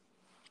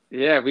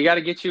 Yeah, we got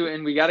to get you,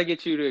 and we got to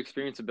get you to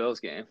experience a Bills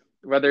game.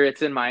 Whether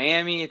it's in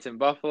Miami, it's in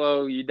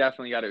Buffalo, you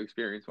definitely got to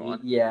experience one.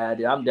 Yeah,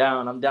 dude, I'm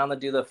down. I'm down to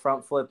do the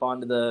front flip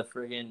onto the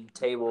friggin'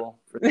 table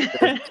for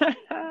sure.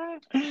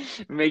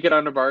 Make it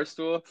on the bar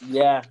stool.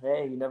 Yeah,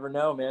 hey, you never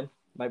know, man.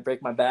 Might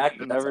break my back, You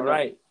but that's never all know.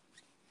 right.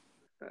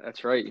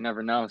 That's right. You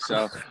never know.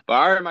 So, but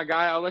all right, my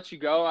guy, I'll let you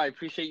go. I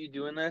appreciate you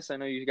doing this. I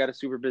know you got a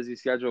super busy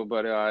schedule,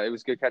 but it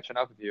was good catching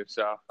up with you.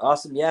 So,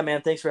 Awesome. Yeah,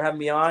 man. Thanks for having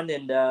me on.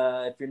 And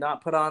if you're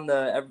not put on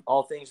the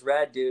All Things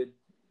Red, dude,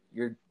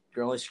 you're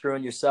you're only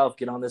screwing yourself.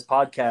 Get on this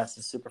podcast.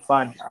 It's super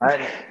fun. All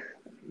right.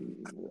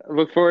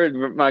 look forward,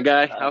 my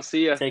guy. I'll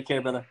see you. Take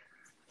care, brother.